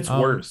 and it's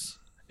Um, worse.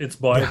 It's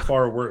by yeah,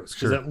 far worse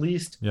because sure. at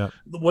least Yeah.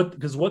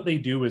 what they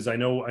do is I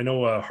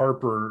know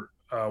Harper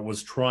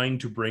was trying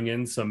to bring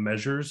in some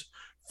measures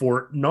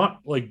for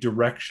not like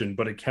direction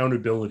but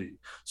accountability.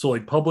 So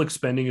like public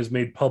spending is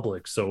made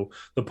public, so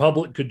the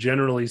public could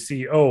generally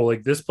see, oh,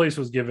 like this place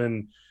was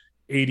given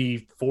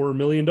 $84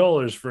 million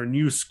for a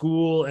new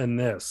school, and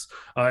this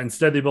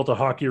instead they built a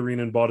hockey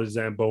arena and bought a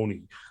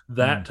Zamboni,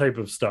 that Mm. type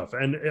of stuff.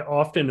 And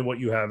often what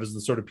you have is the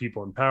sort of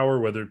people in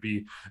power, whether it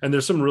be, and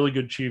there's some really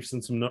good chiefs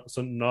and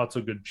some not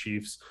so good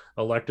chiefs,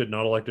 elected,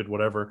 not elected,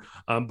 whatever.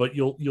 But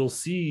you'll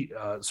see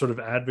sort of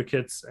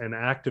advocates and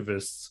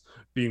activists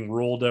being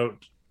rolled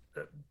out,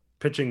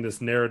 pitching this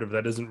narrative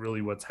that isn't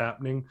really what's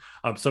happening.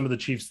 Some of the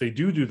chiefs, they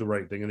do the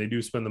right thing and they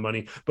do spend the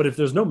money, but if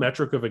there's no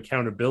metric of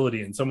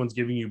accountability and someone's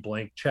giving you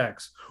blank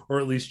checks, or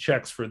at least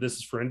checks for this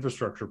is for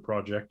infrastructure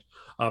project,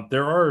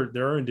 there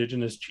are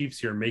Indigenous chiefs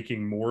here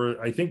making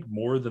more, I think,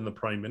 more than the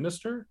prime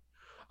minister.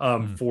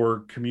 Mm.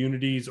 For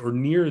communities, or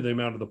near the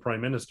amount of the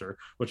prime minister,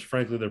 which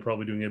frankly they're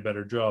probably doing a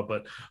better job.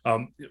 But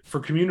for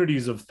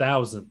communities of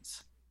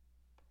thousands,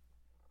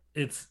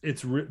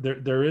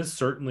 there is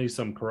certainly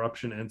some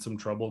corruption and some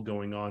trouble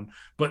going on,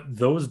 but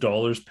those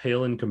dollars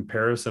pale in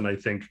comparison, I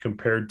think,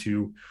 compared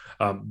to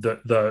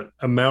the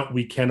amount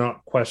we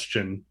cannot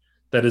question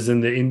that is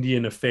in the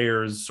Indian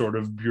Affairs sort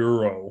of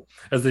bureau,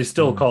 as they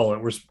still Mm. call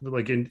it. We're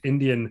like,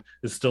 Indian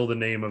is still the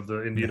name of the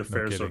Indian Yeah, no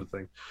Affairs sort kidding. of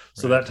thing.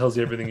 So Right. that tells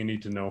you everything you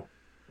need to know.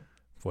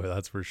 Boy,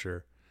 that's for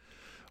sure.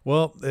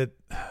 Well,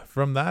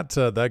 from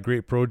that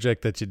great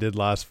project that you did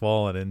last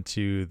fall and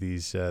into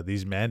these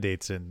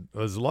mandates, and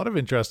there's a lot of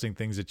interesting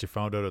things that you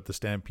found out at the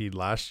Stampede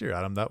last year,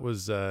 Adam. That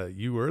was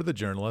you were the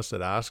journalist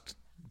that asked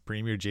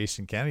Premier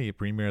Jason Kenney,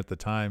 Premier at the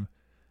time,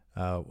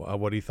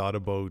 what he thought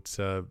about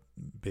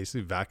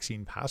basically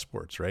vaccine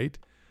passports, right?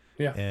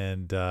 Yeah.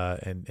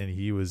 And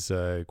he was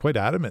quite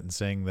adamant in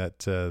saying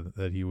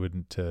that he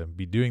wouldn't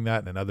be doing that.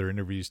 And in other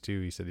interviews too,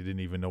 he said he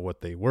didn't even know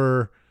what they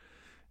were.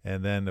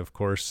 And then, of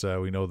course,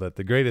 we know that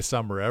the greatest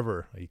summer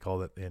ever, he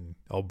called it, in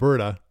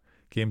Alberta,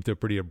 came to a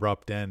pretty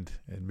abrupt end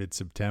in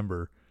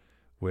mid-September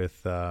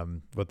with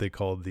what they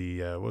called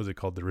what was it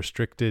called? The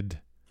restricted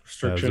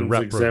Restrictions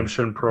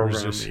exemption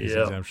program.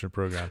 Yeah. exemption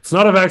program. It's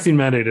not a vaccine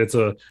mandate.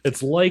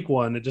 It's like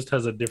one. It just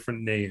has a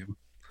different name.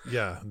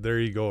 Yeah, there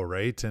you go,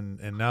 right? And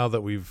now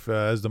that we've,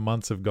 as the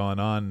months have gone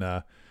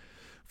on,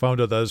 found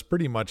out that was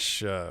pretty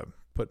much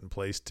put in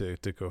place to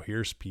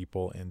coerce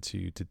people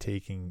into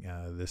taking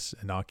this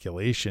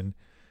inoculation.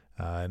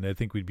 And I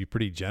think we'd be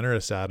pretty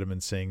generous, Adam,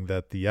 in saying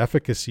that the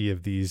efficacy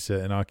of these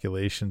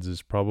inoculations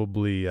is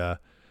probably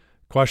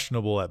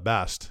questionable at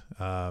best.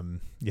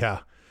 Yeah.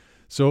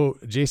 So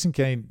Jason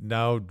Kenney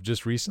now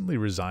just recently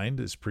resigned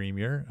as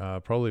premier.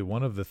 Probably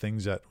one of the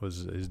things that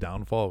was his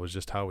downfall was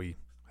just how he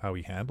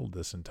handled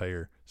this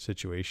entire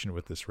situation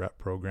with this rep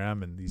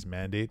program and these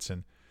mandates.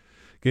 And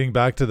getting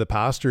back to the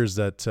pastors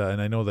that,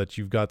 and I know that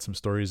you've got some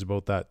stories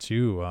about that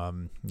too.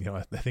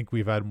 I think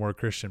we've had more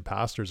Christian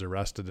pastors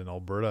arrested in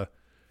Alberta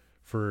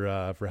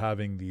for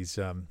having these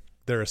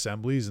their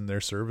assemblies and their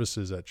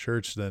services at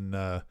church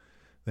than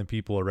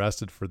people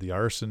arrested for the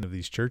arson of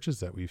these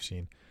churches that we've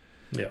seen.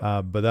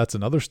 Yeah. But that's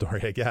another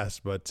story, I guess.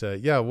 But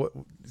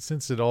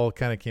since it all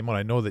kind of came out,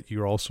 I know that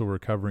you're also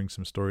recovering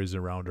some stories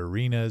around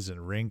arenas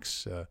and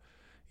rinks.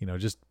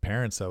 Just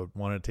parents that would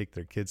want to take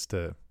their kids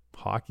to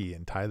hockey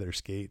and tie their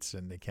skates,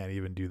 and they can't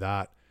even do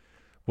that.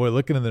 Boy,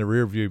 looking in the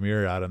rear view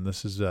mirror, Adam,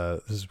 this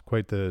is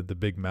quite the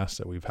big mess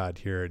that we've had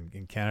here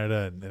in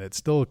Canada, and it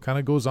still kind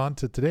of goes on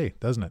to today,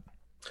 doesn't it?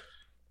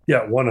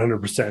 Yeah,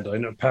 100%. I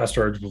know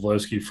Pastor Arj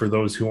Pawlowski, for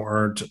those who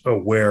aren't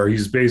aware,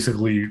 he's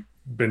basically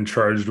been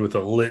charged with a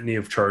litany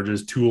of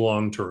charges, too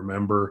long to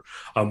remember.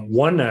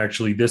 One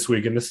actually this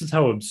week, and this is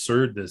how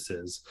absurd this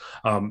is.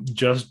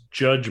 Just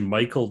Judge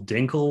Michael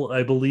Dinkle,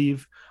 I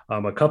believe,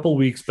 A couple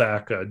weeks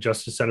back,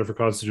 Justice Center for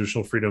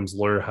Constitutional Freedom's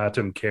lawyer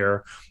Hatem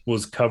Care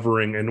was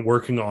covering and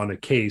working on a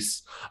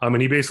case,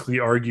 and he basically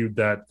argued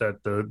that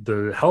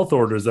the health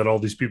orders that all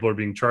these people are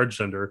being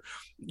charged under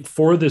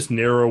for this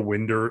narrow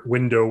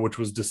window, which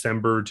was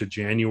December to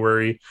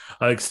January,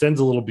 extends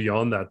a little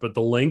beyond that. But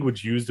the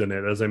language used in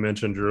it, as I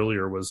mentioned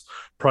earlier, was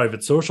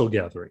private social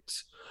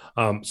gatherings.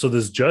 So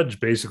this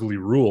judge basically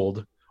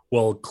ruled,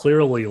 well,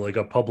 clearly like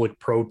a public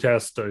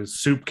protest, a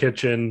soup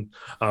kitchen,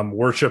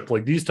 worship,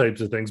 like these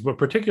types of things, but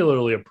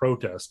particularly a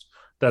protest,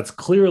 that's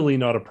clearly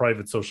not a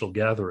private social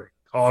gathering,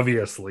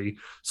 obviously.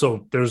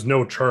 So there's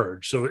no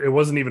charge. So it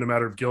wasn't even a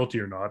matter of guilty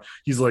or not.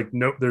 He's like,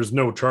 no, there's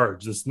no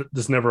charge.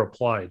 This never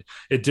applied.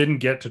 It didn't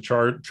get to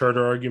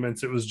charter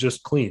arguments. It was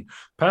just clean.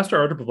 Pastor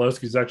Artur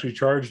Pawlowski is actually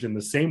charged in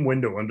the same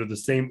window under the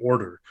same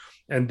order.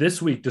 And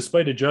this week,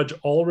 despite a judge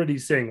already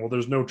saying, well,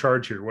 there's no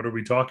charge here, what are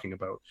we talking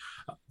about?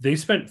 They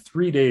spent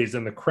 3 days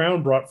and the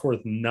Crown brought forth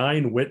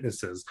 9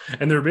 witnesses.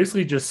 And they're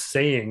basically just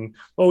saying,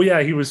 oh,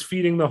 yeah, he was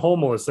feeding the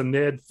homeless and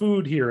they had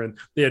food here and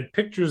they had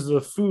pictures of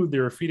the food they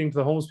were feeding to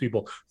the homeless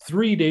people.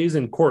 3 days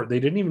in court. They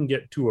didn't even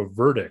get to a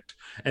verdict.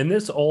 And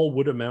this all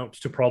would amount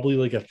to probably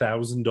like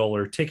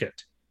 $1,000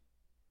 ticket.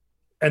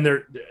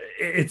 And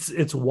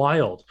it's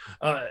wild.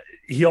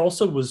 He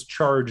also was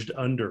charged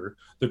under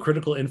the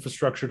Critical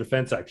Infrastructure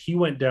Defense Act. He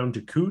went down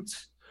to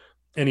Coots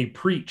and he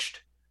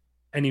preached,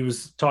 and he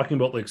was talking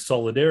about like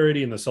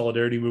solidarity and the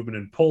solidarity movement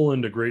in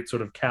Poland, a great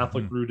sort of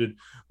Catholic rooted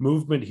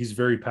movement. He's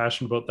very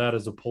passionate about that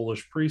as a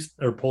Polish priest,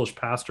 or Polish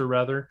pastor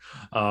rather.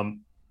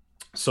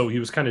 So he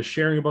was kind of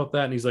sharing about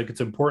that. And he's like,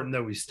 it's important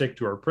that we stick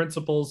to our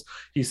principles.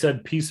 He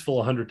said peaceful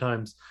 100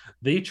 times.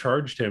 They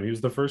charged him. He was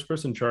the first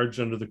person charged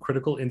under the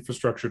Critical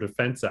Infrastructure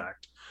Defense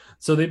Act.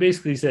 So they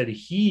basically said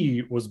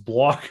he was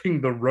blocking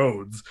the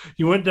roads.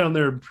 He went down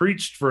there and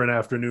preached for an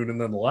afternoon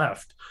and then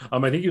left. I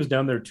think he was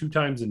down there 2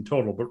 times in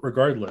total, but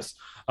regardless,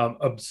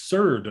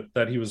 absurd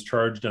that he was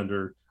charged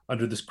under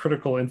this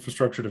Critical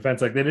Infrastructure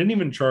Defense Act. They didn't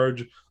even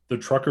charge the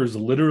truckers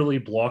literally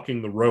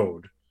blocking the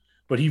road,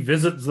 but he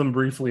visits them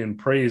briefly and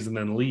prays and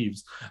then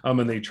leaves,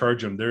 and they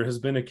charge him. There has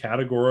been a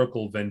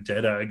categorical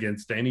vendetta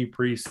against any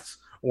priests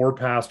or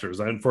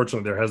pastors.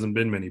 Unfortunately, there hasn't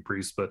been many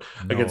priests, but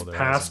against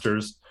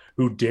pastors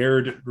who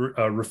dared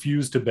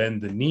refuse to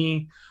bend the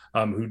knee,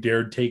 who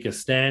dared take a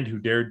stand, who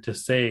dared to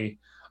say,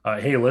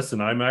 hey,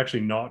 listen, I'm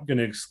actually not going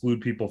to exclude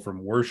people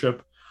from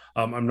worship.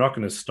 I'm not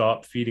going to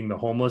stop feeding the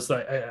homeless.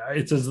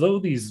 It's as though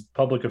these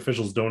public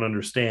officials don't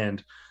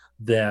understand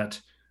that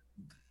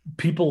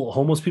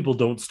homeless people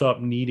don't stop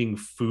needing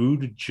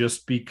food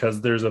just because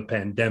there's a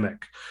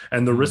pandemic,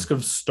 and the risk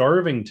of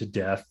starving to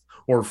death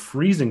or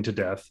freezing to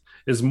death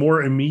is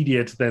more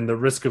immediate than the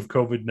risk of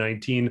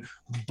COVID-19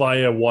 by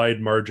a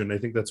wide margin. I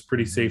think that's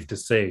pretty safe to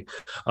say.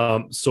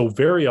 So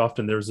very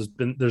often there's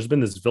been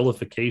this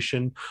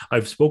vilification.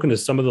 I've spoken to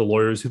some of the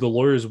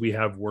lawyers we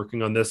have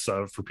working on this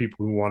for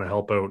people who want to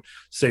help out.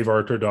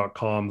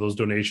 SaveArtur.com. Those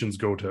donations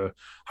go to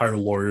hire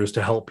lawyers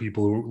to help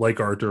people who like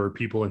Artur or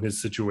people in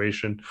his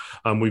situation.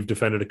 We've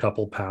defended a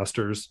couple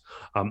pastors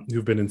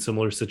who've been in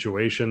similar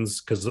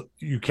situations because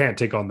you can't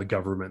take on the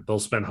government. They'll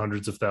spend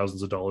hundreds of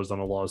thousands of dollars on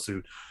a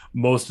lawsuit.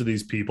 Most of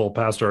these people,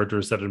 Pastor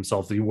Artur said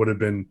himself that he would have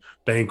been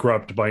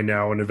bankrupt by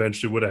now and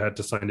eventually would have had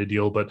to sign a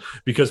deal. But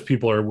because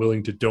people are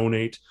willing to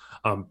donate,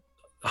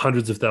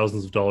 hundreds of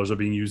thousands of dollars are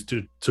being used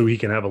so he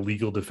can have a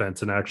legal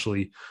defense and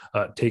actually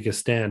take a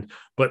stand.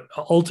 But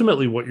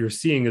ultimately what you're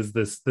seeing is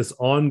this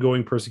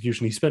ongoing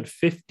persecution. He spent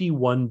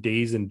 51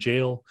 days in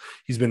jail.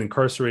 He's been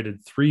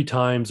incarcerated 3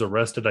 times,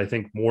 arrested, I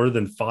think, more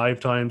than 5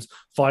 times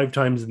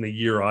in the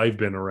year I've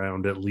been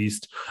around, at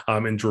least,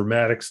 in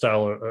dramatic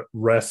style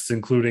arrests,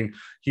 including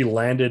he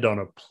landed on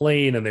a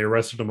plane and they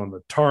arrested him on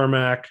the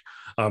tarmac,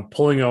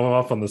 pulling him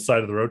off on the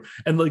side of the road.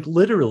 And like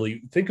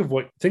literally think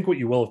what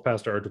you will of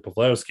Pastor Artur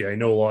Pawlowski. I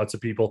know lots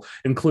of people,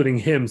 including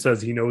him,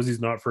 says he knows he's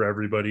not for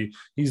everybody.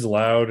 He's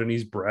loud and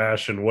he's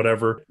brash and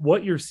whatever.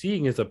 What you're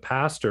seeing is a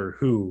pastor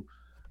who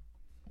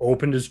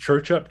opened his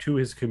church up to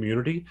his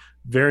community.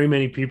 Very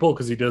many people,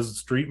 because he does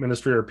street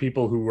ministry, are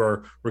people who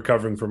are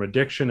recovering from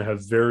addiction,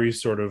 have very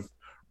sort of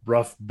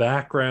rough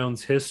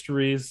backgrounds,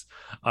 histories,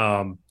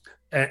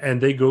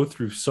 and they go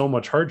through so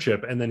much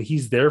hardship, and then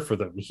he's there for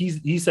them.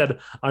 He said,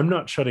 I'm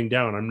not shutting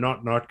down. I'm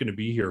not going to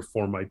be here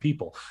for my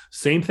people.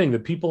 Same thing, the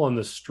people on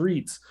the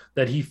streets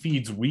that he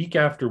feeds week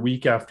after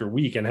week after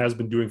week and has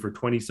been doing for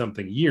 20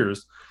 something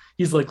years.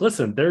 He's like,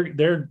 listen,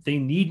 they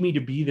need me to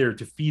be there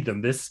to feed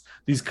them.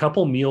 These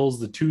couple meals,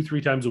 the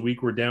 2-3 times a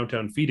week we're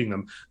downtown feeding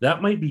them,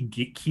 that might be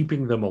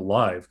keeping them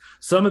alive.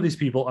 Some of these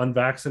people,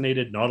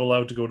 unvaccinated, not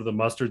allowed to go to the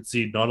mustard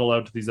seed, not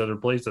allowed to these other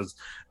places.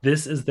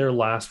 This is their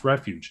last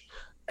refuge.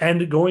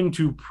 And going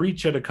to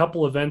preach at a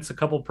couple events, a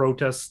couple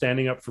protests,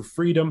 standing up for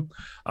freedom,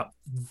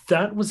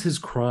 that was his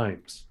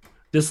crimes.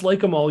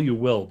 Dislike him all you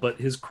will, but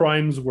his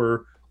crimes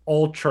were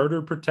all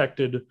charter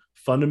protected,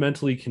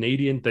 fundamentally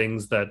Canadian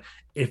things that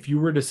if you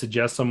were to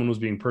suggest someone was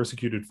being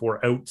persecuted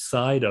for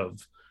outside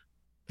of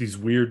these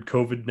weird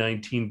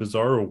COVID-19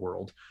 bizarro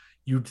world,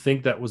 you'd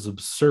think that was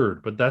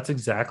absurd, but that's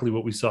exactly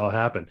what we saw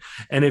happen.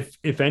 And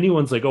if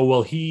anyone's like, oh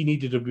well, he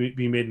needed to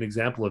be made an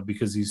example of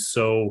because he's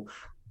so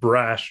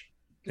brash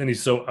and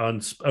he's so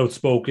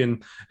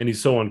outspoken and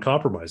he's so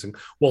uncompromising.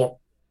 Well,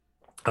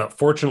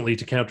 fortunately,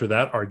 to counter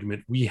that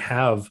argument, we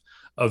have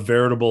a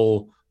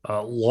veritable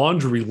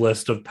laundry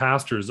list of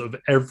pastors of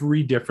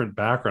every different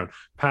background.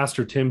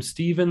 Pastor Tim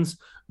Stevens,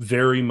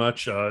 very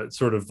much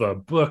sort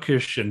of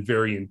bookish and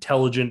very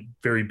intelligent,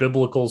 very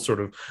biblical,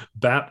 sort of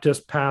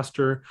Baptist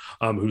pastor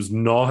who's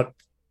not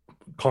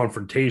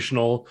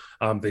confrontational.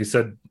 They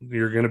said,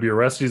 you're going to be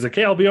arrested. He's like,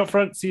 hey, I'll be out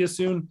front. See you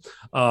soon.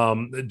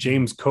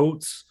 James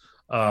Coates,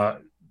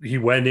 he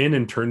went in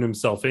and turned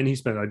himself in. He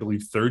spent, I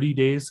believe, 30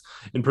 days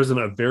in prison,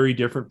 a very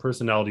different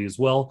personality as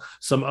well.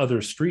 Some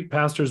other street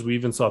pastors, we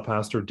even saw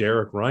Pastor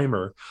Derek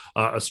Reimer,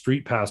 a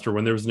street pastor,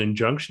 when there was an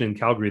injunction in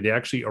Calgary, they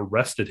actually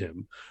arrested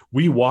him.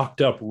 We walked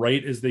up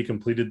right as they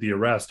completed the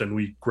arrest and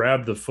we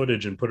grabbed the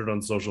footage and put it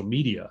on social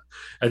media.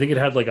 I think it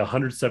had like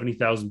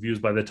 170,000 views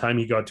by the time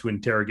he got to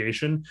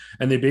interrogation.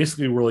 And they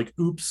basically were like,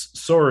 oops,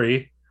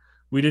 sorry,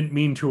 we didn't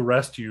mean to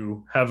arrest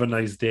you. Have a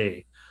nice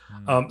day.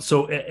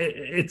 So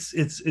it's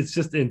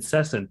just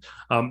incessant.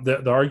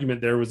 The argument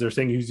there was they're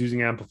saying he was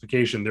using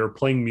amplification. They were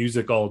playing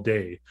music all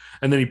day,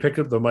 and then he picked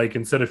up the mic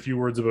and said a few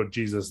words about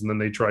Jesus, and then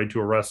they tried to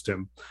arrest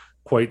him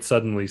quite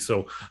suddenly.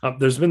 So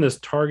there's been this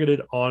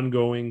targeted,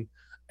 ongoing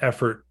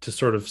effort to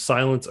sort of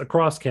silence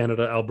across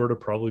Canada. Alberta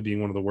probably being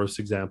one of the worst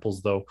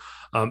examples, though.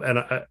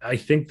 And I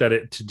think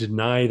that to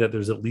deny that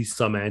there's at least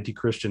some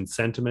anti-Christian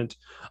sentiment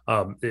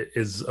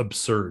is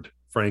absurd,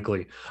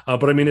 frankly.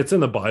 But I mean, it's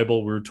in the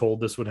Bible. We were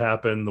told this would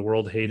happen. The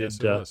world hated.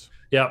 Yes,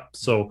 yeah.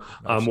 So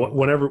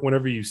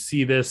whenever you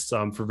see this,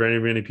 for very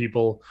many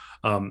people,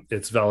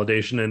 it's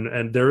validation.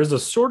 And there is a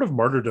sort of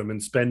martyrdom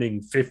in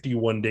spending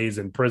 51 days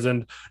in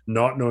prison,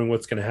 not knowing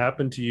what's going to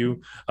happen to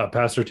you.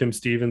 Pastor Tim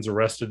Stevens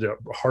arrested,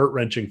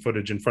 heart-wrenching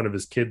footage in front of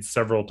his kids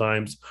several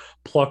times,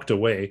 plucked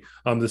away.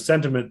 The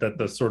sentiment that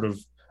the sort of,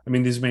 I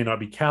mean, these may not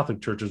be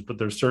Catholic churches, but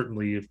they're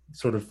certainly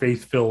sort of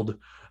faith-filled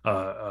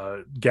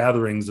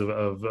gatherings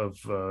of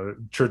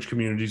church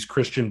communities,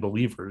 Christian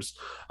believers.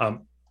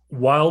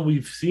 While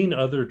we've seen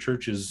other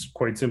churches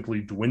quite simply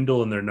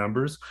dwindle in their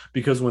numbers,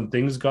 because when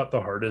things got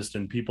the hardest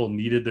and people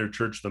needed their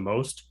church the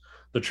most,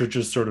 the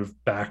churches sort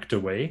of backed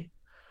away.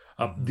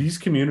 These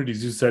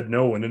communities who said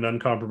no in an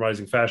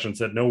uncompromising fashion,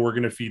 said, no, we're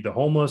going to feed the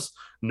homeless.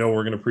 No,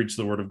 we're going to preach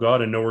the word of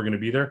God. And no, we're going to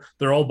be there.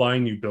 They're all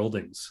buying new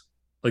buildings.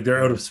 Like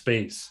they're out of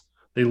space.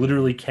 They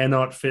literally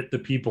cannot fit the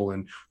people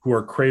in who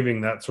are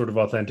craving that sort of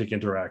authentic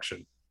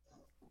interaction.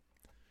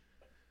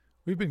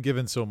 We've been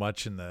given so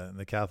much in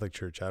the Catholic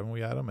Church, haven't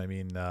we, Adam? I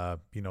mean,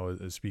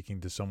 speaking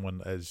to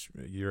someone as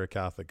you're a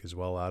Catholic as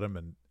well, Adam,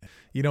 and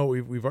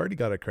we've already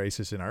got a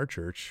crisis in our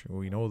church.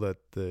 We know that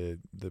the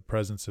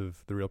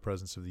real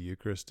presence of the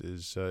Eucharist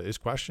is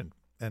questioned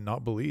and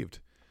not believed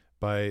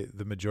by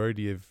the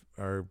majority of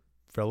our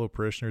fellow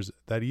parishioners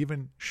that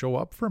even show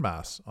up for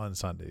Mass on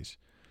Sundays.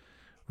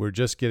 We're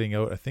just getting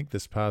out. I think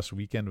this past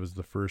weekend was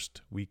the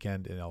first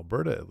weekend in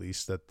Alberta, at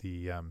least, that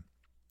the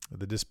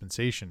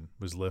dispensation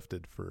was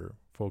lifted for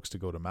folks to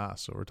go to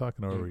Mass. So we're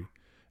talking over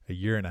a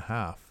year and a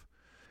half.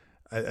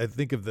 I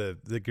think of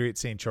the great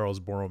St. Charles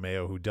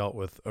Borromeo, who dealt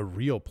with a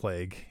real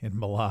plague in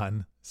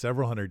Milan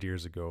several hundred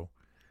years ago.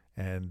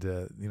 And,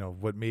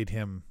 what made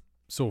him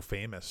so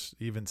famous,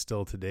 even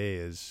still today,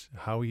 is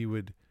how he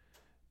would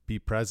be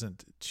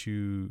present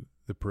to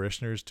the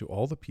parishioners, to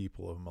all the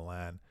people of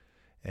Milan.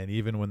 And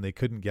even when they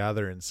couldn't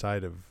gather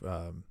inside of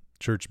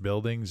church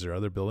buildings or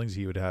other buildings,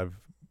 he would have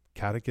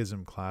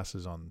catechism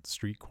classes on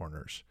street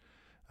corners.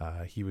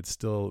 He would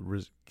still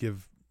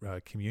give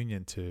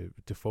communion to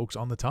folks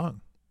on the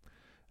tongue.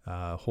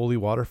 Holy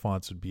water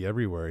fonts would be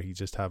everywhere. He'd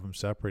just have them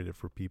separated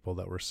for people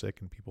that were sick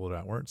and people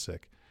that weren't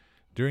sick.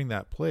 During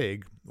that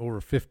plague,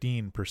 over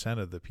 15%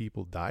 of the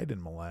people died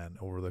in Milan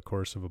over the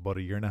course of about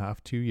a year and a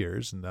half, 2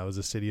 years, and that was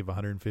a city of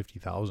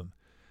 150,000.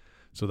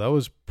 So that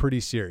was pretty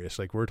serious.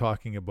 Like, we're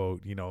talking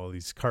about,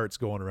 these carts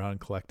going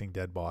around collecting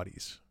dead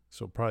bodies.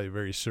 So probably a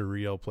very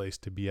surreal place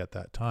to be at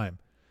that time.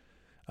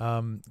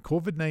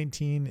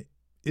 COVID-19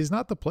 is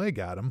not the plague,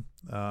 Adam.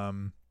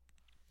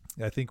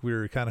 I think we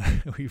were kind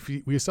of,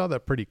 we saw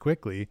that pretty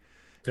quickly.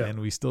 Yeah. And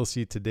we still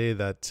see today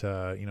that,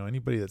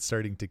 anybody that's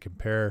starting to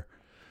compare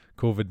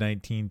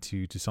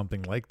COVID-19 to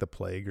something like the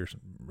plague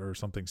or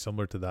something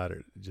similar to that,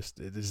 it just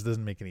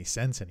doesn't make any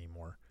sense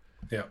anymore.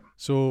 Yeah.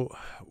 So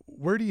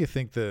where do you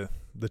think the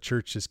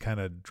church has kind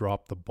of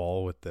dropped the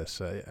ball with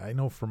this? I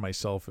know for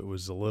myself, it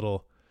was a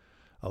little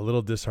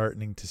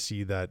disheartening to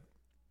see that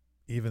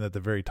even at the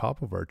very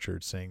top of our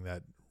church saying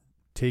that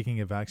taking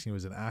a vaccine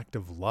was an act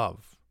of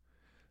love.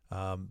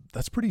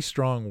 That's pretty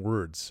strong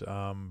words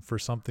for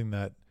something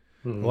that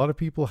a lot of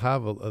people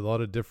have a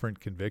lot of different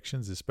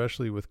convictions,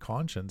 especially with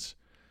conscience.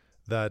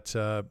 That,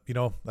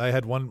 I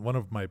had one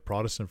of my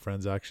Protestant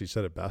friends actually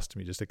said it best to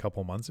me just a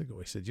couple months ago.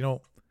 He said,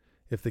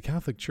 if the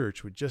Catholic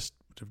Church would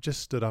have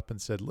just stood up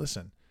and said,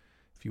 listen,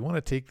 if you want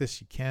to take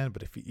this, you can,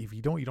 but if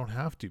you don't, you don't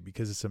have to,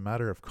 because it's a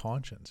matter of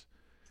conscience.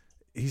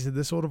 he said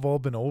this would have all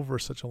been over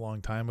such a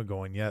long time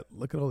ago, and yet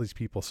look at all these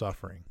people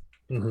suffering.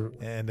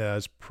 Mm-hmm. And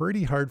it's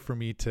pretty hard for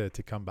me to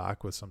come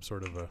back with some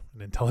sort of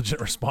an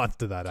intelligent response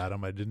to that,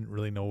 Adam. I didn't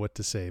really know what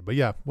to say. But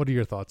yeah, what are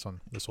your thoughts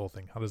on this whole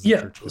thing? How does the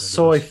Yeah, church fit into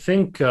so I this?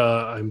 think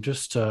I'm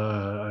just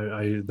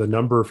the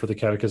number for the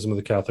Catechism of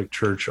the Catholic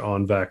Church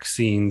on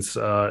vaccines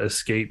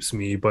escapes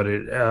me, but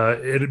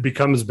it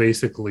becomes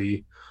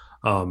basically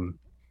um,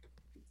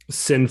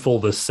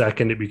 sinful the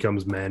second it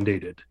becomes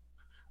mandated.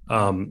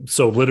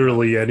 So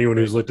literally, anyone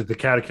Right. who's looked at the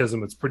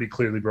Catechism, it's pretty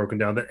clearly broken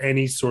down that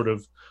any sort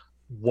of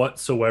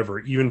whatsoever,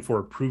 even for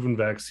a proven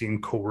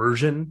vaccine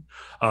coercion,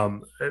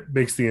 it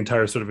makes the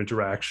entire sort of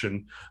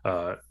interaction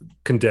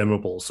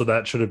condemnable. So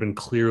that should have been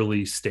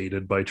clearly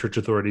stated by church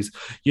authorities.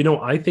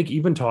 I think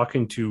even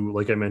talking to,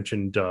 like I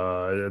mentioned,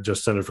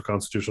 just Center for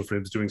Constitutional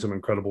Freedom is doing some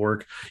incredible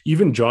work.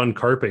 Even John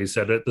Carpe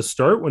said at the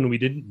start, when we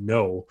didn't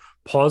know,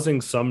 pausing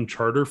some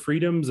charter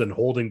freedoms and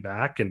holding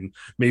back and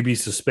maybe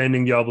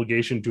suspending the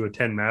obligation to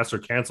attend mass or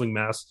canceling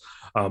mass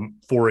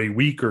for a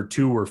week or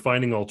two or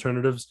finding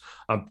alternatives.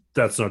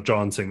 That's not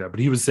John saying that, but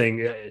he was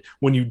saying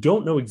when you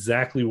don't know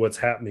exactly what's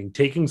happening,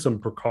 taking some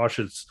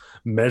precautious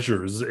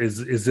measures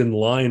is in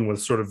line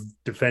with sort of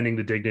defending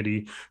the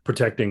dignity,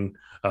 protecting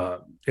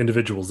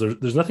individuals.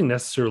 There's nothing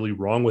necessarily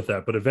wrong with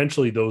that, but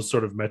eventually those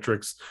sort of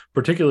metrics,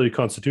 particularly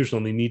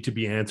constitutional, they need to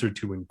be answered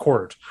to in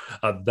court.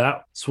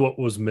 That's what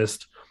was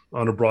missed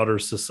on a broader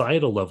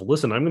societal level.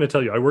 Listen, I'm going to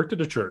tell you, I worked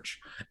at a church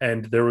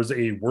and there was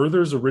a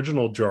Werther's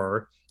Original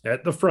jar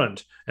at the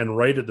front and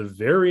right at the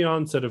very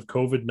onset of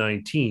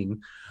COVID-19.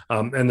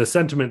 And the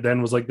sentiment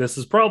then was like, this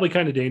is probably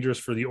kind of dangerous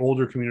for the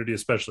older community,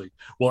 especially.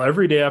 Well,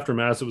 every day after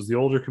Mass, it was the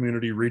older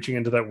community reaching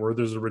into that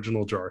Werther's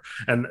Original jar.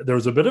 And there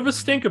was a bit of a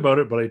stink about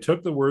it, but I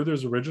took the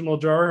Werther's Original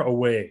jar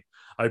away.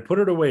 I put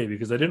it away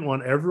because I didn't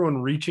want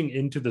everyone reaching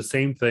into the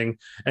same thing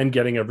and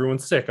getting everyone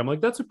sick. I'm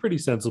like, that's a pretty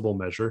sensible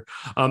measure.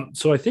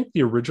 So I think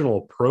the original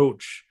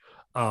approach,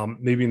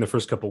 maybe in the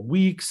first couple of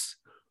weeks,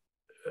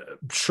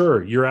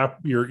 sure, you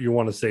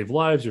want to save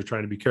lives, you're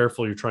trying to be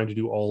careful, you're trying to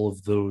do all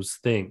of those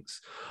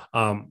things.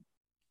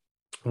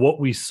 What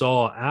we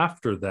saw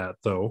after that,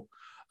 though,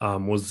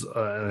 was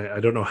I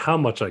don't know how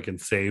much I can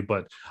say,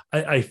 but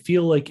I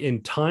feel like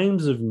in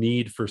times of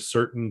need for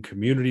certain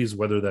communities,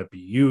 whether that be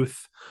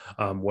youth,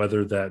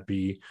 whether that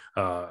be,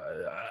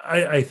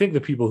 I think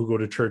the people who go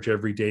to church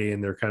every day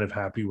and they're kind of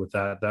happy with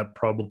that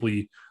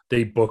probably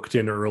they booked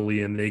in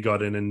early and they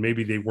got in and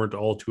maybe they weren't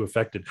all too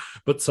affected.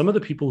 But some of the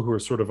people who are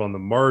sort of on the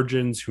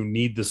margins, who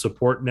need the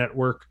support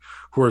network,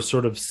 who are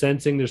sort of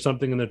sensing there's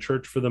something in the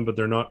church for them, but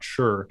they're not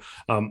sure.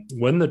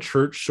 When the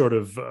church sort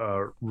of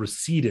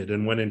receded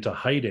and went into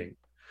hiding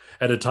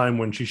at a time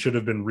when she should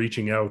have been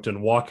reaching out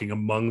and walking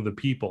among the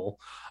people,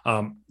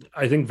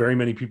 I think very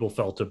many people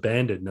felt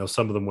abandoned. Now,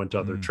 some of them went to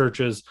other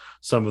churches.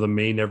 Some of them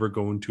may never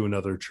go into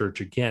another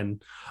church again.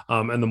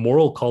 And the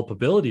moral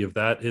culpability of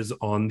that is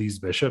on these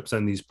bishops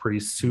and these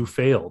priests who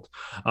failed.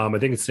 I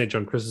think it's St.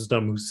 John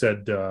Chrysostom who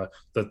said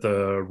that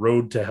the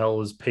road to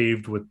hell is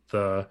paved with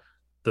the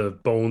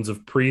bones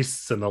of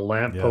priests and the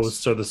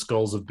lampposts are the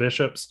skulls of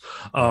bishops.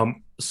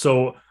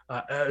 So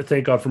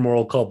thank God for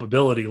moral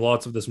culpability.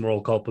 Lots of this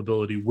moral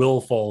culpability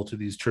will fall to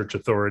these church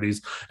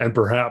authorities and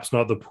perhaps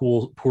not the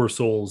poor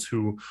souls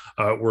who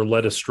were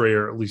led astray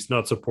or at least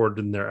not supported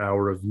in their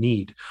hour of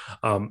need.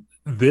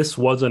 This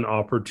was an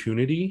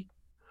opportunity,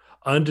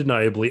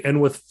 undeniably,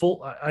 and with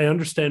full, I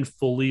understand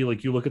fully,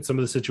 like you look at some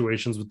of the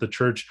situations with the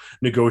church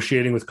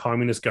negotiating with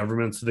communist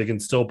governments so they can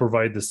still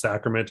provide the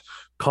sacrament,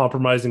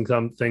 compromising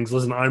some things.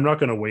 Listen, I'm not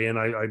going to weigh in.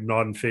 I'm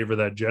not in favor of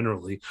that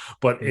generally,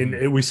 but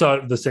we saw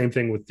the same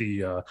thing with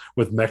the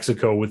with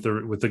Mexico with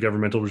the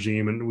governmental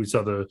regime, and we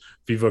saw the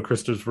Viva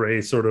Christus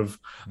Rey sort of.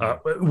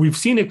 We've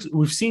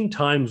seen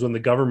times when the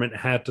government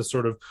had to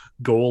sort of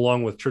go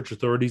along with church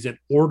authorities in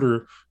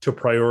order to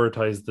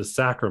prioritize the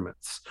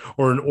sacraments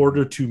or in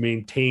order to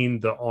maintain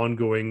the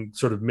ongoing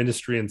sort of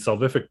ministry and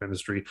salvific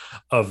ministry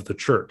of the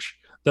church.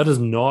 That is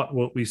not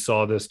what we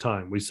saw this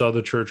time. We saw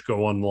the church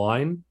go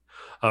online.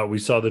 We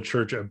saw the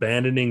church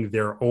abandoning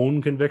their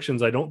own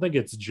convictions. I don't think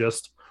it's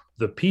just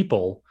the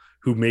people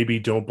who maybe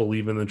don't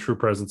believe in the true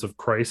presence of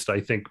Christ. I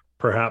think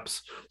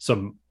perhaps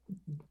some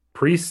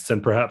priests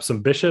and perhaps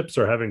some bishops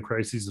are having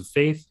crises of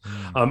faith.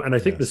 And I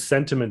think the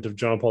sentiment of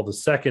John Paul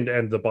II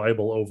and the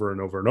Bible over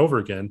and over and over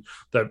again,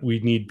 that we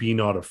need be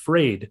not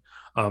afraid,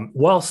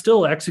 while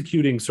still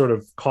executing sort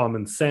of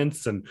common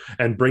sense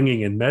and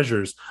bringing in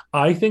measures.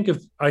 I think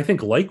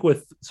like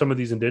with some of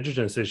these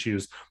indigenous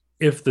issues,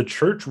 if the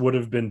church would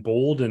have been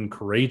bold and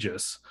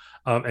courageous,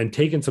 and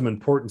taken some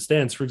important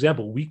stands. For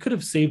example, we could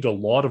have saved a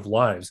lot of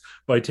lives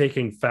by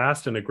taking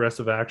fast and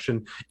aggressive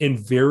action in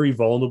very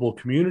vulnerable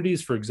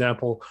communities. For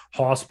example,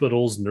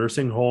 hospitals,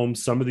 nursing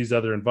homes, some of these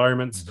other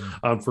environments,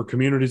 for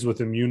communities with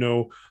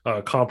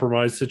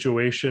immunocompromised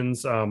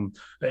situations.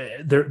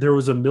 There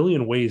was a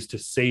million ways to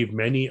save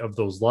many of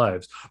those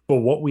lives. But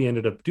what we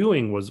ended up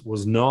doing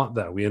was not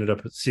that. We ended up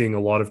seeing a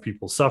lot of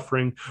people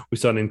suffering. We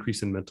saw an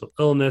increase in mental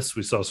illness.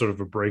 We saw sort of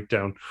a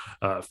breakdown,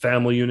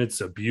 family units,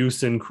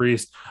 abuse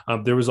increased.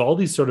 There was all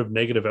these sort of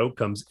negative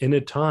outcomes in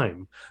a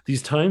time.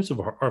 These times of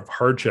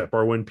hardship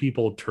are when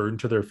people turn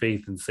to their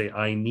faith and say,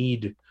 I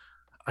need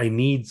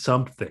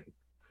something.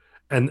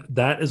 And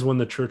that is when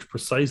the church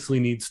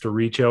precisely needs to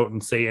reach out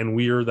and say, and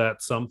we are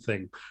that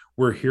something.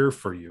 We're here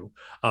for you.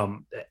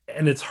 And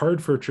it's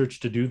hard for a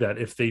church to do that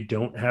if they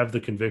don't have the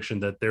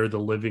conviction that they're the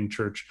living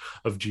church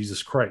of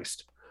Jesus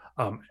Christ.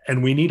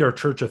 And we need our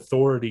church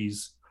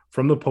authorities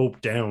from the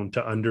Pope down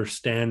to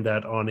understand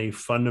that on a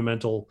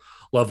fundamental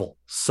level.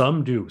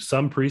 Some do.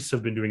 Some priests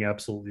have been doing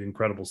absolutely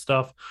incredible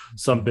stuff.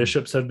 Some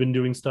bishops have been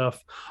doing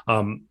stuff.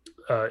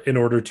 In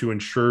order to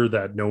ensure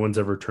that no one's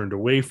ever turned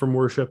away from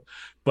worship.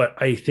 But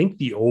I think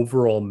the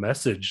overall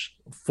message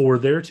for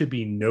there to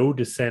be no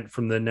dissent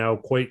from the now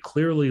quite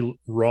clearly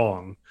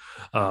wrong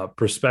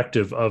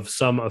perspective of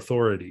some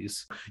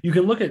authorities. You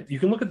can look at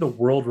the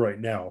world right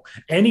now.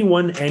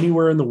 Anyone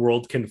anywhere in the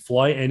world can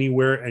fly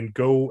anywhere and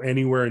go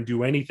anywhere and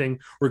do anything,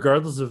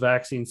 regardless of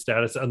vaccine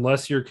status,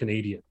 unless you're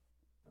Canadian.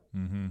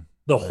 Mm-hmm.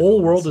 The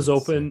whole world is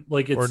open.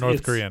 Like or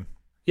North Korean.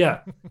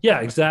 Yeah,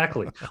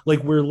 exactly.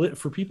 Like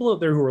for people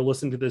out there who are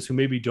listening to this who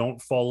maybe don't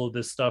follow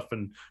this stuff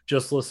and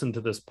just listen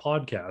to this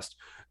podcast,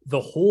 the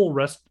whole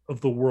rest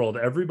of the world,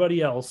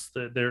 everybody else,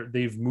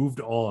 they've moved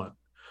on.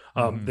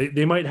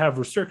 They might have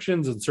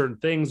restrictions and certain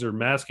things or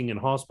masking in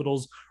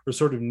hospitals or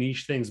sort of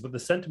niche things, but the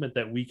sentiment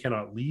that we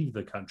cannot leave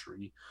the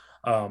country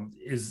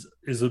is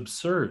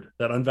absurd.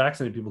 That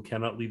unvaccinated people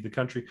cannot leave the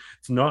country.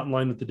 It's not in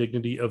line with the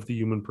dignity of the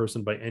human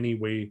person by any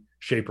way,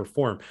 shape, or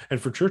form.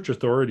 And for church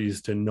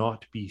authorities to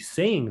not be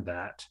saying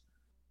that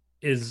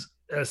is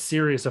a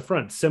serious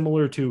affront.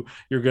 Similar to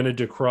you're going to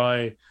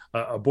decry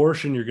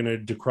abortion, you're going to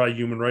decry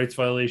human rights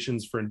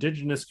violations for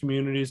Indigenous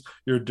communities,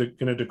 you're going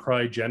to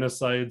decry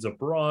genocides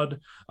abroad,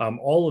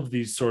 all of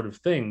these sort of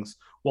things.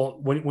 Well,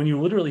 when you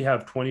literally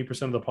have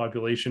 20% of the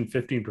population,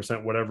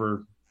 15%,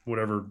 whatever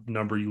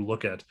number you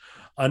look at,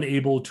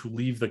 unable to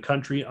leave the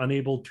country,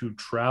 unable to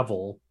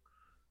travel,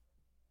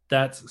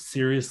 that's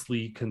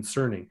seriously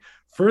concerning.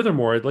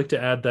 Furthermore, I'd like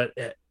to add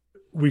that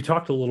we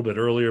talked a little bit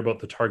earlier about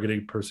the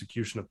targeted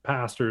persecution of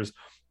pastors,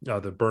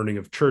 the burning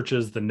of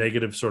churches, the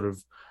negative sort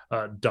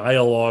of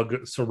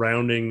dialogue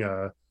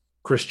surrounding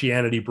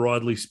Christianity,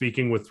 broadly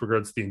speaking, with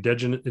regards to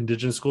the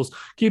indigenous schools,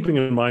 keeping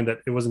in mind that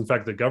it was in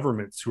fact the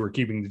governments who were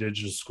keeping the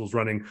indigenous schools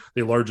running.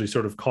 They largely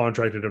sort of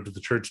contracted out to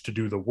the church to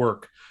do the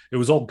work. It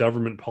was all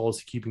government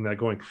policy keeping that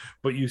going.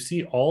 But you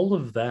see all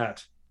of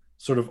that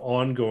sort of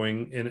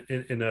ongoing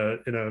in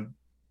a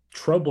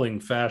troubling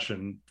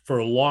fashion for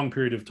a long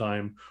period of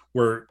time,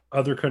 where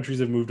other countries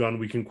have moved on.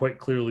 We can quite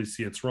clearly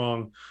see it's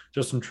wrong.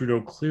 Justin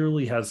Trudeau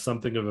clearly has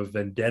something of a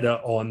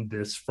vendetta on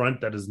this front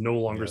that is no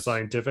longer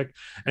scientific.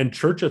 And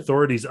church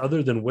authorities,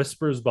 other than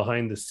whispers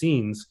behind the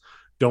scenes,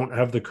 don't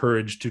have the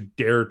courage to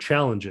dare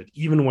challenge it,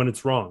 even when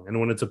it's wrong and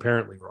when it's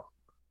apparently wrong.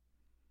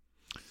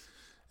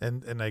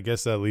 And I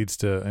guess that leads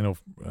to, I know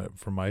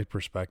from my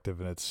perspective,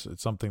 and it's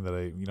something that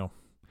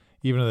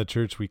even in the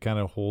church, we kind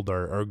of hold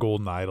our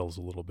golden idols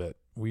a little bit.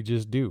 We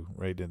just do,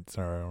 right? It's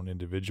our own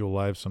individual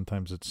lives.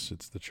 Sometimes it's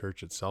the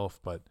church itself,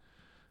 but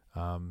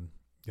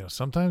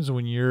sometimes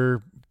when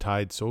you're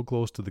tied so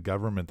close to the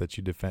government that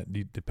you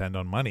depend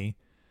on money,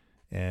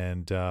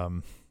 and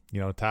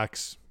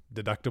tax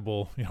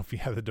deductible. If you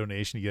have the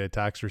donation, you get a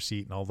tax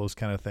receipt and all those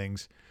kind of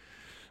things.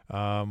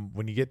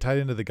 When you get tied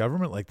into the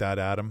government like that,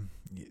 Adam,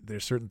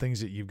 there's certain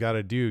things that you've got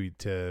to do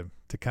to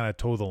kind of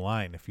toe the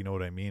line, if you know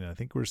what I mean. And I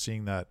think we're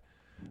seeing that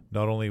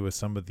not only with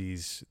some of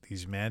these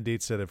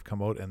mandates that have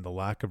come out and the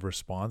lack of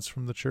response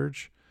from the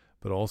church,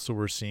 but also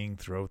we're seeing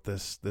throughout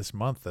this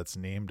month that's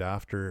named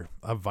after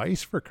a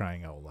vice, for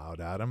crying out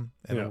loud, Adam,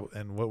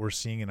 and what we're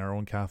seeing in our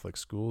own Catholic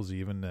schools,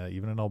 even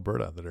in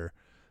Alberta, that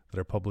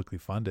are publicly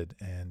funded.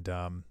 And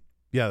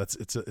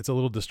it's a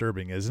little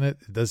disturbing, isn't it?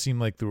 It does seem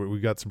like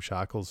we've got some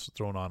shackles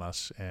thrown on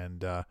us,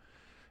 and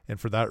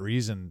for that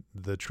reason,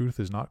 the truth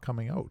is not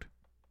coming out.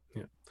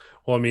 Yeah.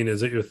 Well, I mean,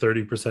 is it your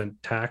 30%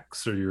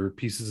 tax or your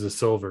pieces of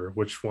silver?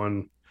 Which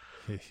one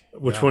do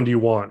you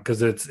want?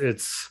 Because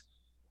it's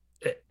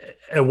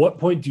at what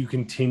point do you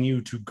continue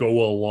to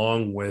go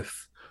along with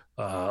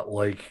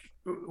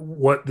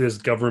what this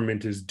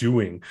government is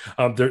doing?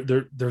 There's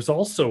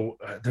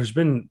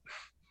been,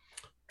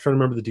 trying to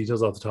remember the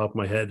details off the top of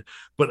my head,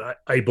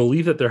 but I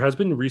believe that there has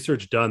been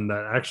research done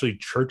that actually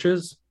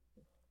churches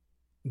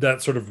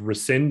that sort of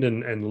rescind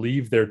and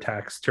leave their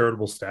tax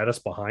charitable status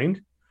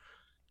behind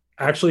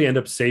actually end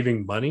up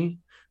saving money,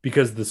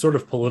 because the sort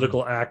of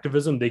political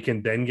activism they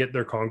can then get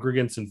their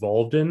congregants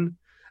involved in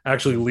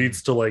actually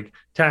leads to like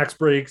tax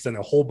breaks and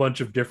a whole bunch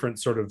of different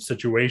sort of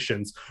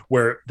situations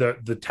where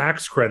the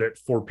tax credit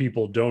for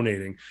people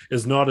donating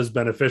is not as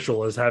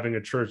beneficial as having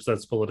a church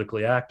that's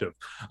politically active.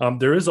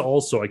 There is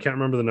also, I can't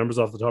remember the numbers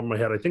off the top of my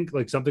head, I think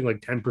like something like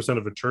 10%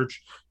 of a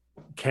church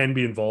can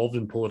be involved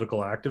in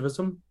political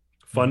activism.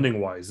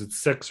 Funding wise, it's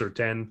 6 or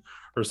 10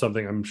 or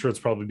something. I'm sure it's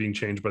probably being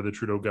changed by the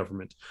Trudeau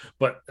government.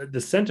 But the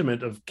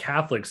sentiment of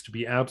Catholics to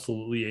be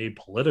absolutely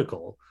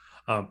apolitical,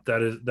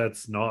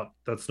 that's not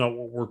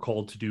what we're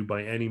called to do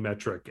by any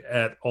metric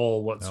at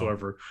all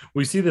whatsoever. No.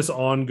 We see this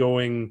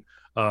ongoing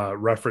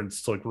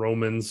reference to like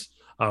Romans,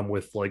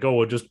 with like, oh,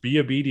 well, just be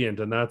obedient,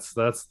 and that's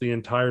the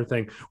entire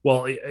thing.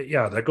 Well,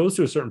 yeah, that goes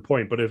to a certain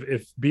point, but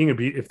if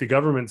the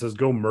government says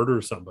go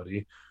murder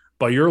somebody,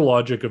 by your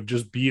logic of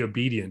just be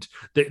obedient,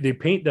 they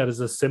paint that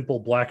as a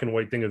simple black and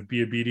white thing of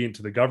be obedient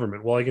to the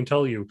government. Well, I can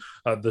tell you,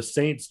 the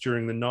saints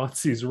during the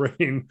Nazis'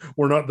 reign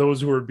were not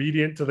those who were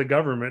obedient to the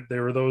government. They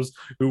were those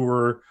who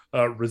were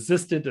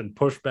resisted and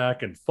pushed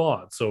back and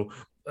fought. So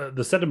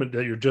the sentiment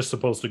that you're just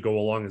supposed to go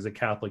along as a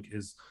Catholic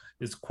is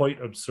quite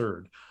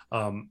absurd.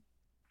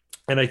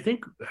 And I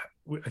think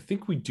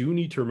we do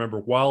need to remember,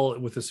 while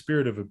with a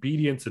spirit of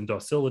obedience and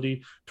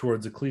docility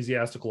towards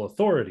ecclesiastical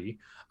authority,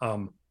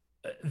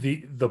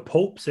 the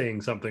Pope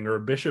saying something, or a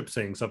bishop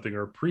saying something,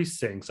 or a priest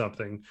saying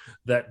something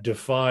that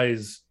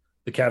defies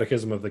the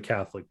catechism of the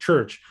Catholic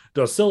Church,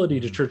 docility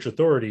to church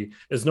authority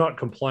is not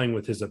complying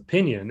with his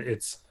opinion.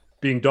 It's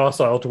being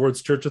docile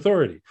towards church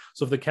authority.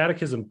 So if the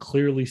catechism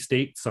clearly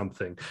states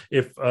something,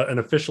 if an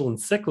official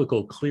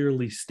encyclical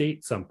clearly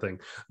states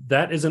something,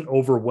 that isn't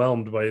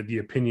overwhelmed by the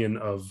opinion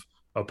of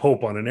a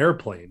pope on an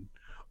airplane,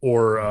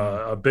 or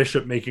a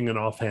bishop making an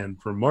offhand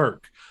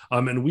remark.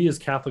 And we as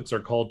Catholics are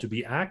called to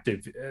be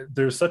active.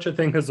 There's such a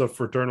thing as a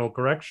fraternal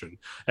correction.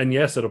 And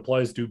yes, it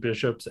applies to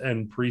bishops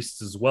and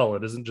priests as well.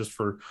 It isn't just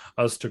for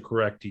us to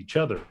correct each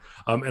other.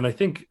 And I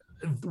think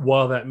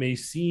while that may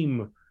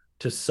seem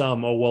to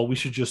some, oh, well, we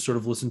should just sort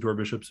of listen to our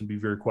bishops and be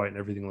very quiet and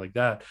everything like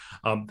that.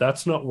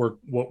 That's not what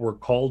we're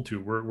called to.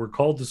 We're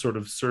called to sort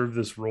of serve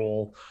this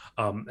role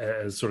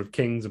as sort of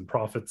kings and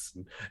prophets,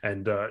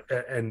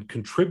 and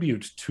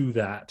contribute to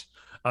that.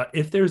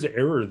 If there's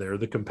error there,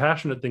 the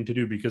compassionate thing to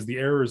do, because the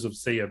errors of,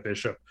 say, a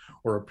bishop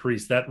or a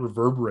priest, that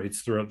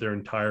reverberates throughout their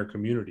entire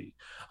community.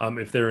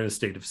 If they're in a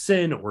state of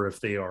sin, or if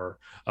they are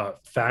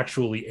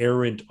factually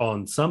errant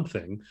on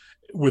something,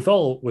 with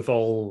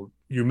all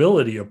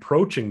humility,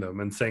 approaching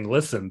them and saying,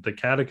 listen, the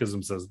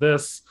catechism says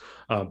this,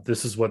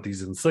 this is what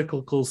these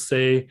encyclicals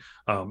say,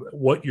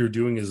 what you're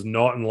doing is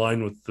not in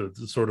line with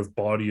the sort of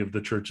body of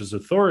the church's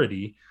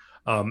authority,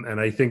 and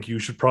I think you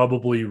should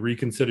probably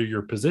reconsider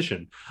your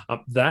position.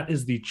 That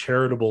is the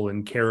charitable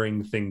and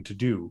caring thing to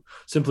do.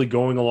 Simply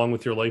going along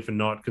with your life and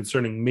not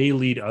concerning may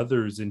lead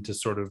others into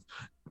sort of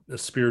a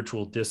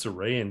spiritual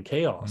disarray and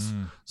chaos.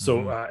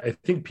 So I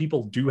think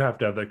people do have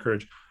to have that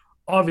courage.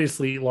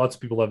 Obviously, lots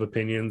of people have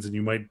opinions, and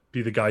you might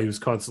be the guy who's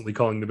constantly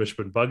calling the bishop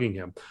and bugging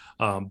him.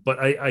 But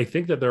I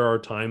think that there are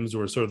times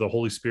where sort of the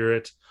Holy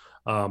Spirit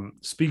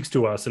speaks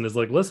to us and is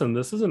like, listen,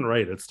 this isn't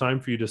right. It's time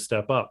for you to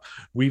step up.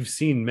 We've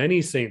seen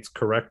many saints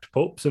correct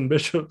popes and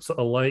bishops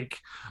alike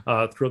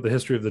throughout the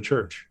history of the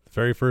church. The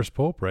very first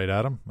pope, right,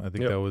 Adam? I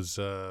think that was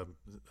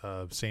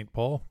St.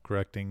 Paul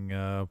correcting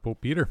Pope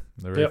Peter.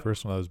 The very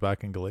first one, that was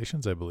back in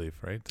Galatians, I believe,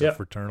 right? The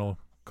fraternal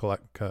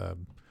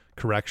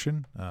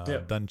correction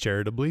done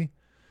charitably.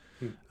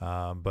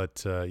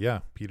 But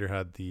Peter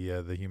had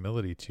the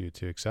humility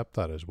to accept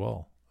that as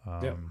well.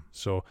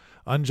 So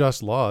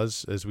unjust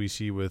laws, as we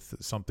see with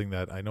something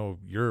that I know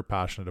you're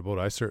passionate about,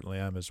 I certainly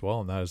am as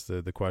well, and that is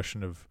the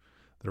question of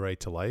the right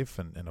to life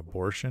and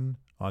abortion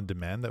on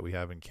demand that we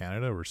have in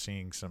Canada. We're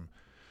seeing some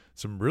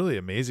really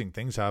amazing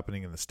things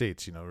happening in the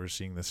States. We're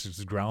seeing this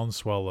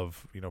groundswell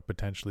of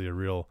potentially a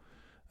real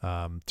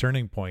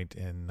turning point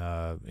in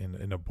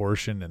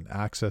abortion and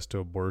access to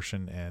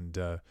abortion,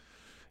 and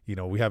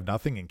we have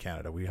nothing in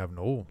Canada. We have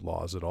no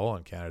laws at all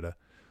in Canada.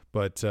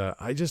 But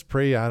I just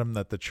pray, Adam,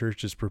 that the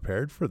church is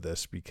prepared for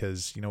this,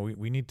 because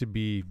we need to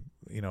be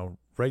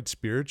right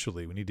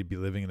spiritually. We need to be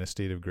living in a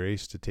state of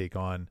grace to take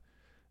on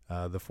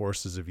the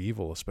forces of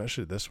evil,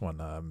 especially this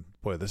one.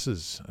 This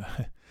is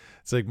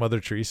it's like Mother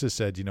Teresa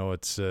said.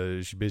 It's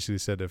she basically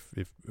said if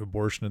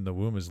abortion in the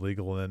womb is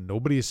legal, then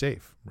nobody is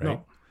safe, right?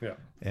 No. Yeah.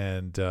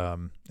 And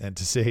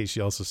to say, she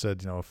also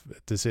said,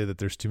 to say that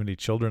there's too many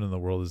children in the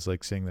world is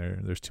like saying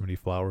there's too many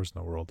flowers in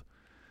the world.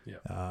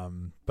 Yeah.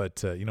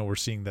 But we're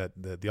seeing that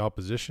the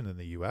opposition in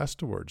the U.S.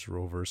 towards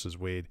Roe versus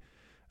Wade,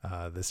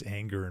 this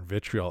anger and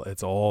vitriol,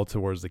 it's all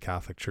towards the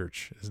Catholic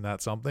Church. Isn't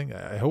that something?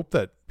 I hope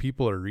that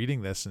people are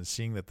reading this and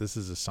seeing that this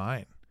is a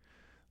sign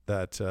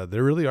that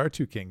there really are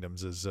two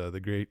kingdoms, as the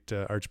great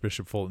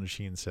Archbishop Fulton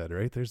Sheen said,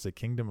 right? There's the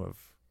kingdom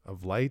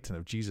of light and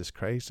of Jesus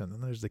Christ, and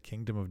then there's the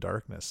kingdom of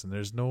darkness, and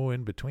there's no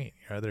in between.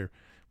 You either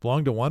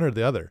belong to one or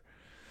the other.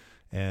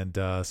 And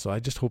so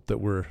I just hope that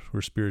we're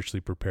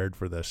spiritually prepared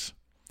for this.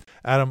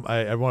 Adam,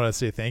 I want to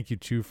say thank you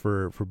too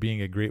for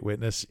being a great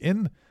witness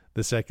in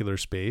the secular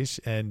space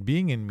and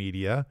being in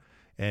media.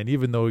 And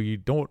even though you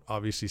don't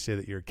obviously say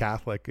that you're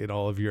Catholic in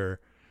all of or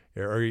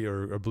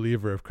you're a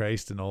believer of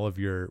Christ in all of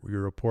your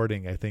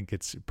reporting, I think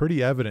it's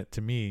pretty evident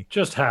to me.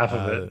 Just half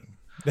of it.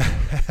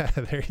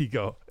 There you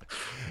go.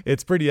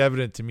 It's pretty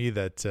evident to me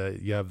that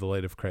you have the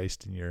light of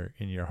Christ in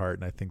your heart,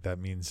 and I think that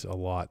means a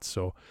lot.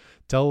 So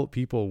tell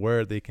people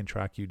where they can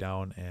track you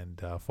down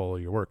and follow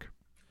your work.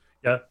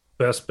 Yeah.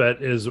 Best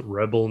bet is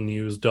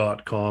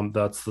rebelnews.com.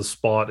 That's the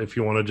spot if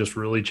you want to just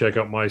really check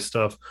out my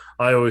stuff.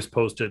 I always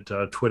post it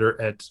Twitter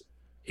at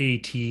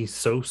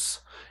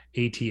 @Soos,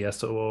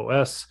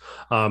 ATSOOS.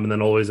 And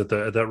then always at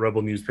that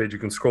Rebel News page, you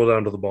can scroll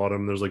down to the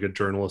bottom. There's like a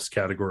journalist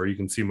category. You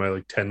can see my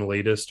like 10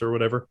 latest or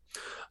whatever.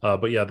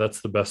 But yeah,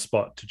 that's the best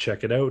spot to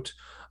check it out.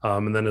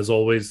 And then, as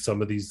always,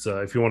 some of these,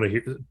 if you want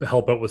to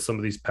help out with some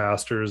of these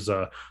pastors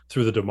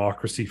through the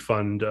Democracy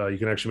Fund, you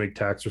can actually make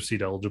tax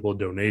receipt eligible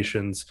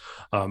donations.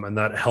 And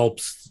that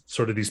helps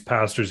sort of these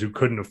pastors who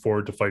couldn't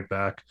afford to fight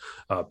back.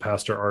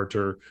 Pastor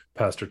Arter,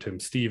 Pastor Tim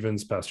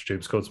Stevens, Pastor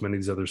James Coates, many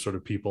of these other sort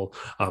of people,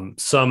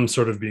 some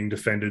sort of being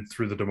defended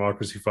through the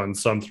Democracy Fund,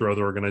 some through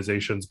other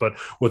organizations. But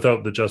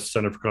without the Justice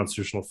Center for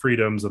Constitutional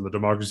Freedoms and the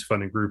Democracy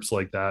Fund and groups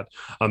like that,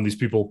 these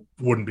people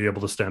wouldn't be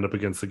able to stand up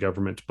against the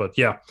government. But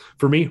yeah,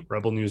 for me,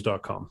 rebelnews.com.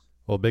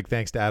 Well, big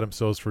thanks to Adam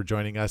Soos for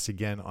joining us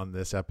again on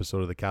this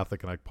episode of the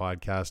Catholic Connect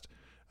podcast.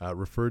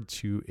 Referred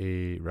to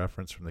a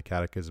reference from the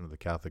Catechism of the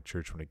Catholic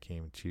Church when it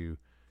came to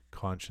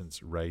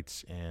conscience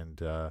rights.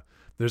 And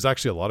there's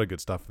actually a lot of good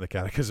stuff in the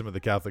Catechism of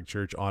the Catholic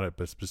Church on it.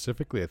 But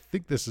specifically, I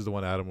think this is the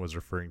one Adam was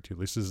referring to. At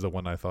least this is the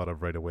one I thought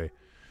of right away.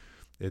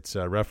 It's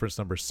reference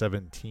number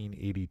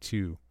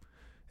 1782.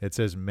 It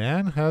says,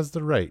 "Man has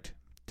the right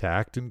to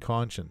act in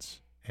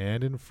conscience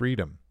and in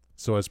freedom,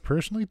 so as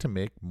personally to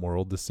make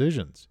moral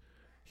decisions.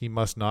 He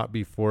must not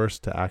be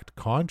forced to act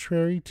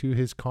contrary to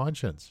his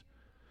conscience,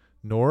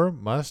 nor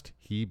must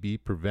he be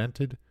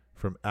prevented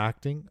from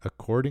acting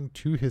according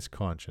to his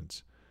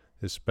conscience,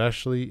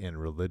 especially in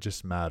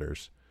religious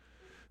matters."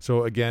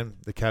 So again,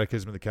 the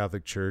Catechism of the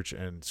Catholic Church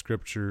and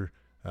Scripture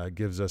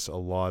gives us a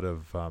lot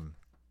of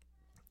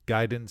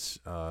guidance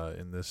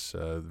in this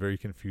very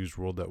confused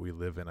world that we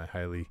live in. I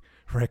highly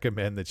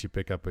recommend that you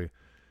pick up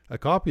a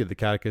copy of the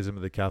Catechism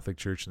of the Catholic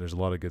Church, and there's a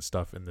lot of good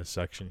stuff in this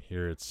section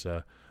here. It's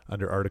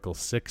under Article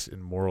 6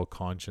 in Moral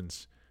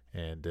Conscience,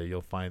 and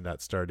you'll find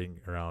that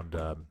starting around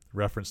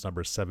reference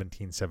number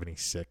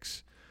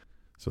 1776.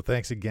 So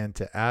thanks again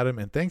to Adam,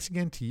 and thanks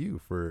again to you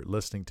for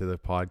listening to the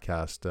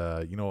podcast.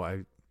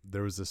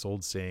 There was this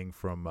old saying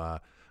from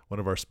one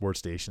of our sports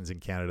stations in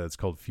Canada. It's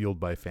called Fueled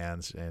by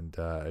Fans, and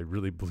I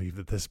really believe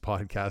that this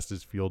podcast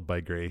is fueled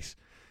by grace.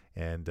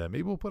 And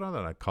maybe we'll put on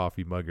a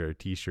coffee mug or a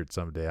t-shirt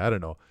someday. I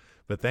don't know.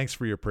 But thanks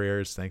for your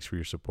prayers. Thanks for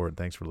your support. And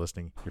thanks for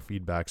listening. Your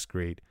feedback's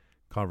great.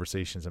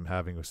 Conversations I'm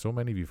having with so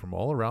many of you from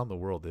all around the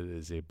world. It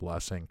is a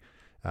blessing.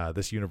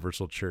 This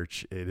universal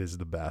church, it is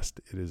the best.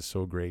 It is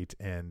so great.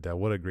 And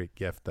what a great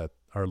gift that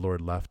our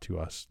Lord left to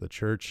us, the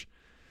church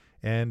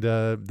and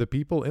the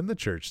people in the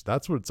church.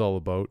 That's what it's all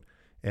about.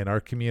 And our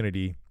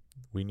community,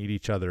 we need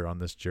each other on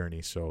this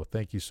journey. So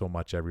thank you so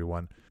much,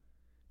 everyone.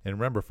 And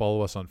remember,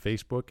 follow us on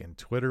Facebook and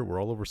Twitter. We're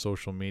all over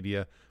social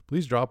media.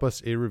 Please drop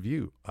us a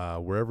review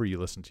wherever you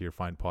listen to your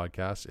fine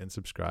podcasts, and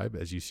subscribe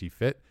as you see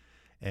fit.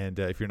 And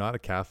if you're not a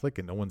Catholic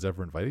and no one's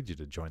ever invited you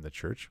to join the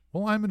church,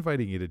 well, I'm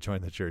inviting you to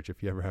join the church.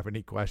 If you ever have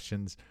any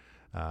questions,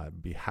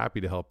 I'd be happy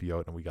to help you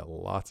out. And we got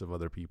lots of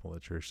other people in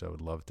the church that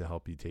would love to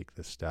help you take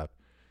this step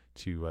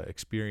to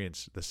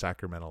experience the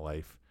sacramental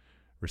life,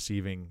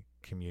 receiving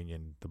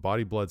communion, the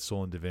body, blood,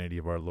 soul, and divinity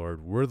of our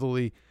Lord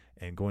worthily,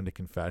 and going to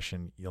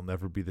confession. You'll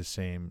never be the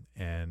same,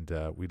 and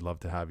we'd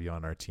love to have you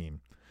on our team.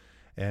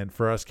 And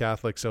for us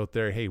Catholics out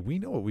there, hey, we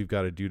know what we've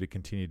got to do to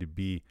continue to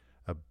be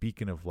a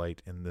beacon of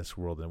light in this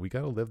world, and we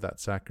got to live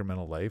that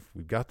sacramental life.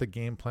 We've got the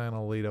game plan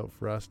all laid out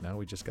for us. Now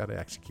we just got to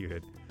execute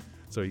it.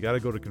 So you got to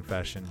go to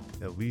confession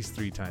at least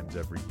 3 times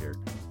every year,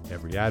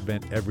 every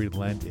Advent, every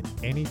Lent, and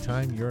any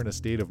time you're in a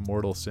state of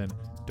mortal sin.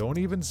 Don't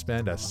even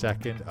spend a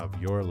second of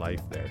your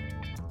life there.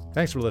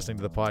 Thanks for listening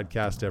to the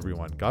podcast,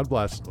 everyone. God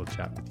bless. We'll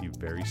chat with you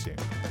very soon.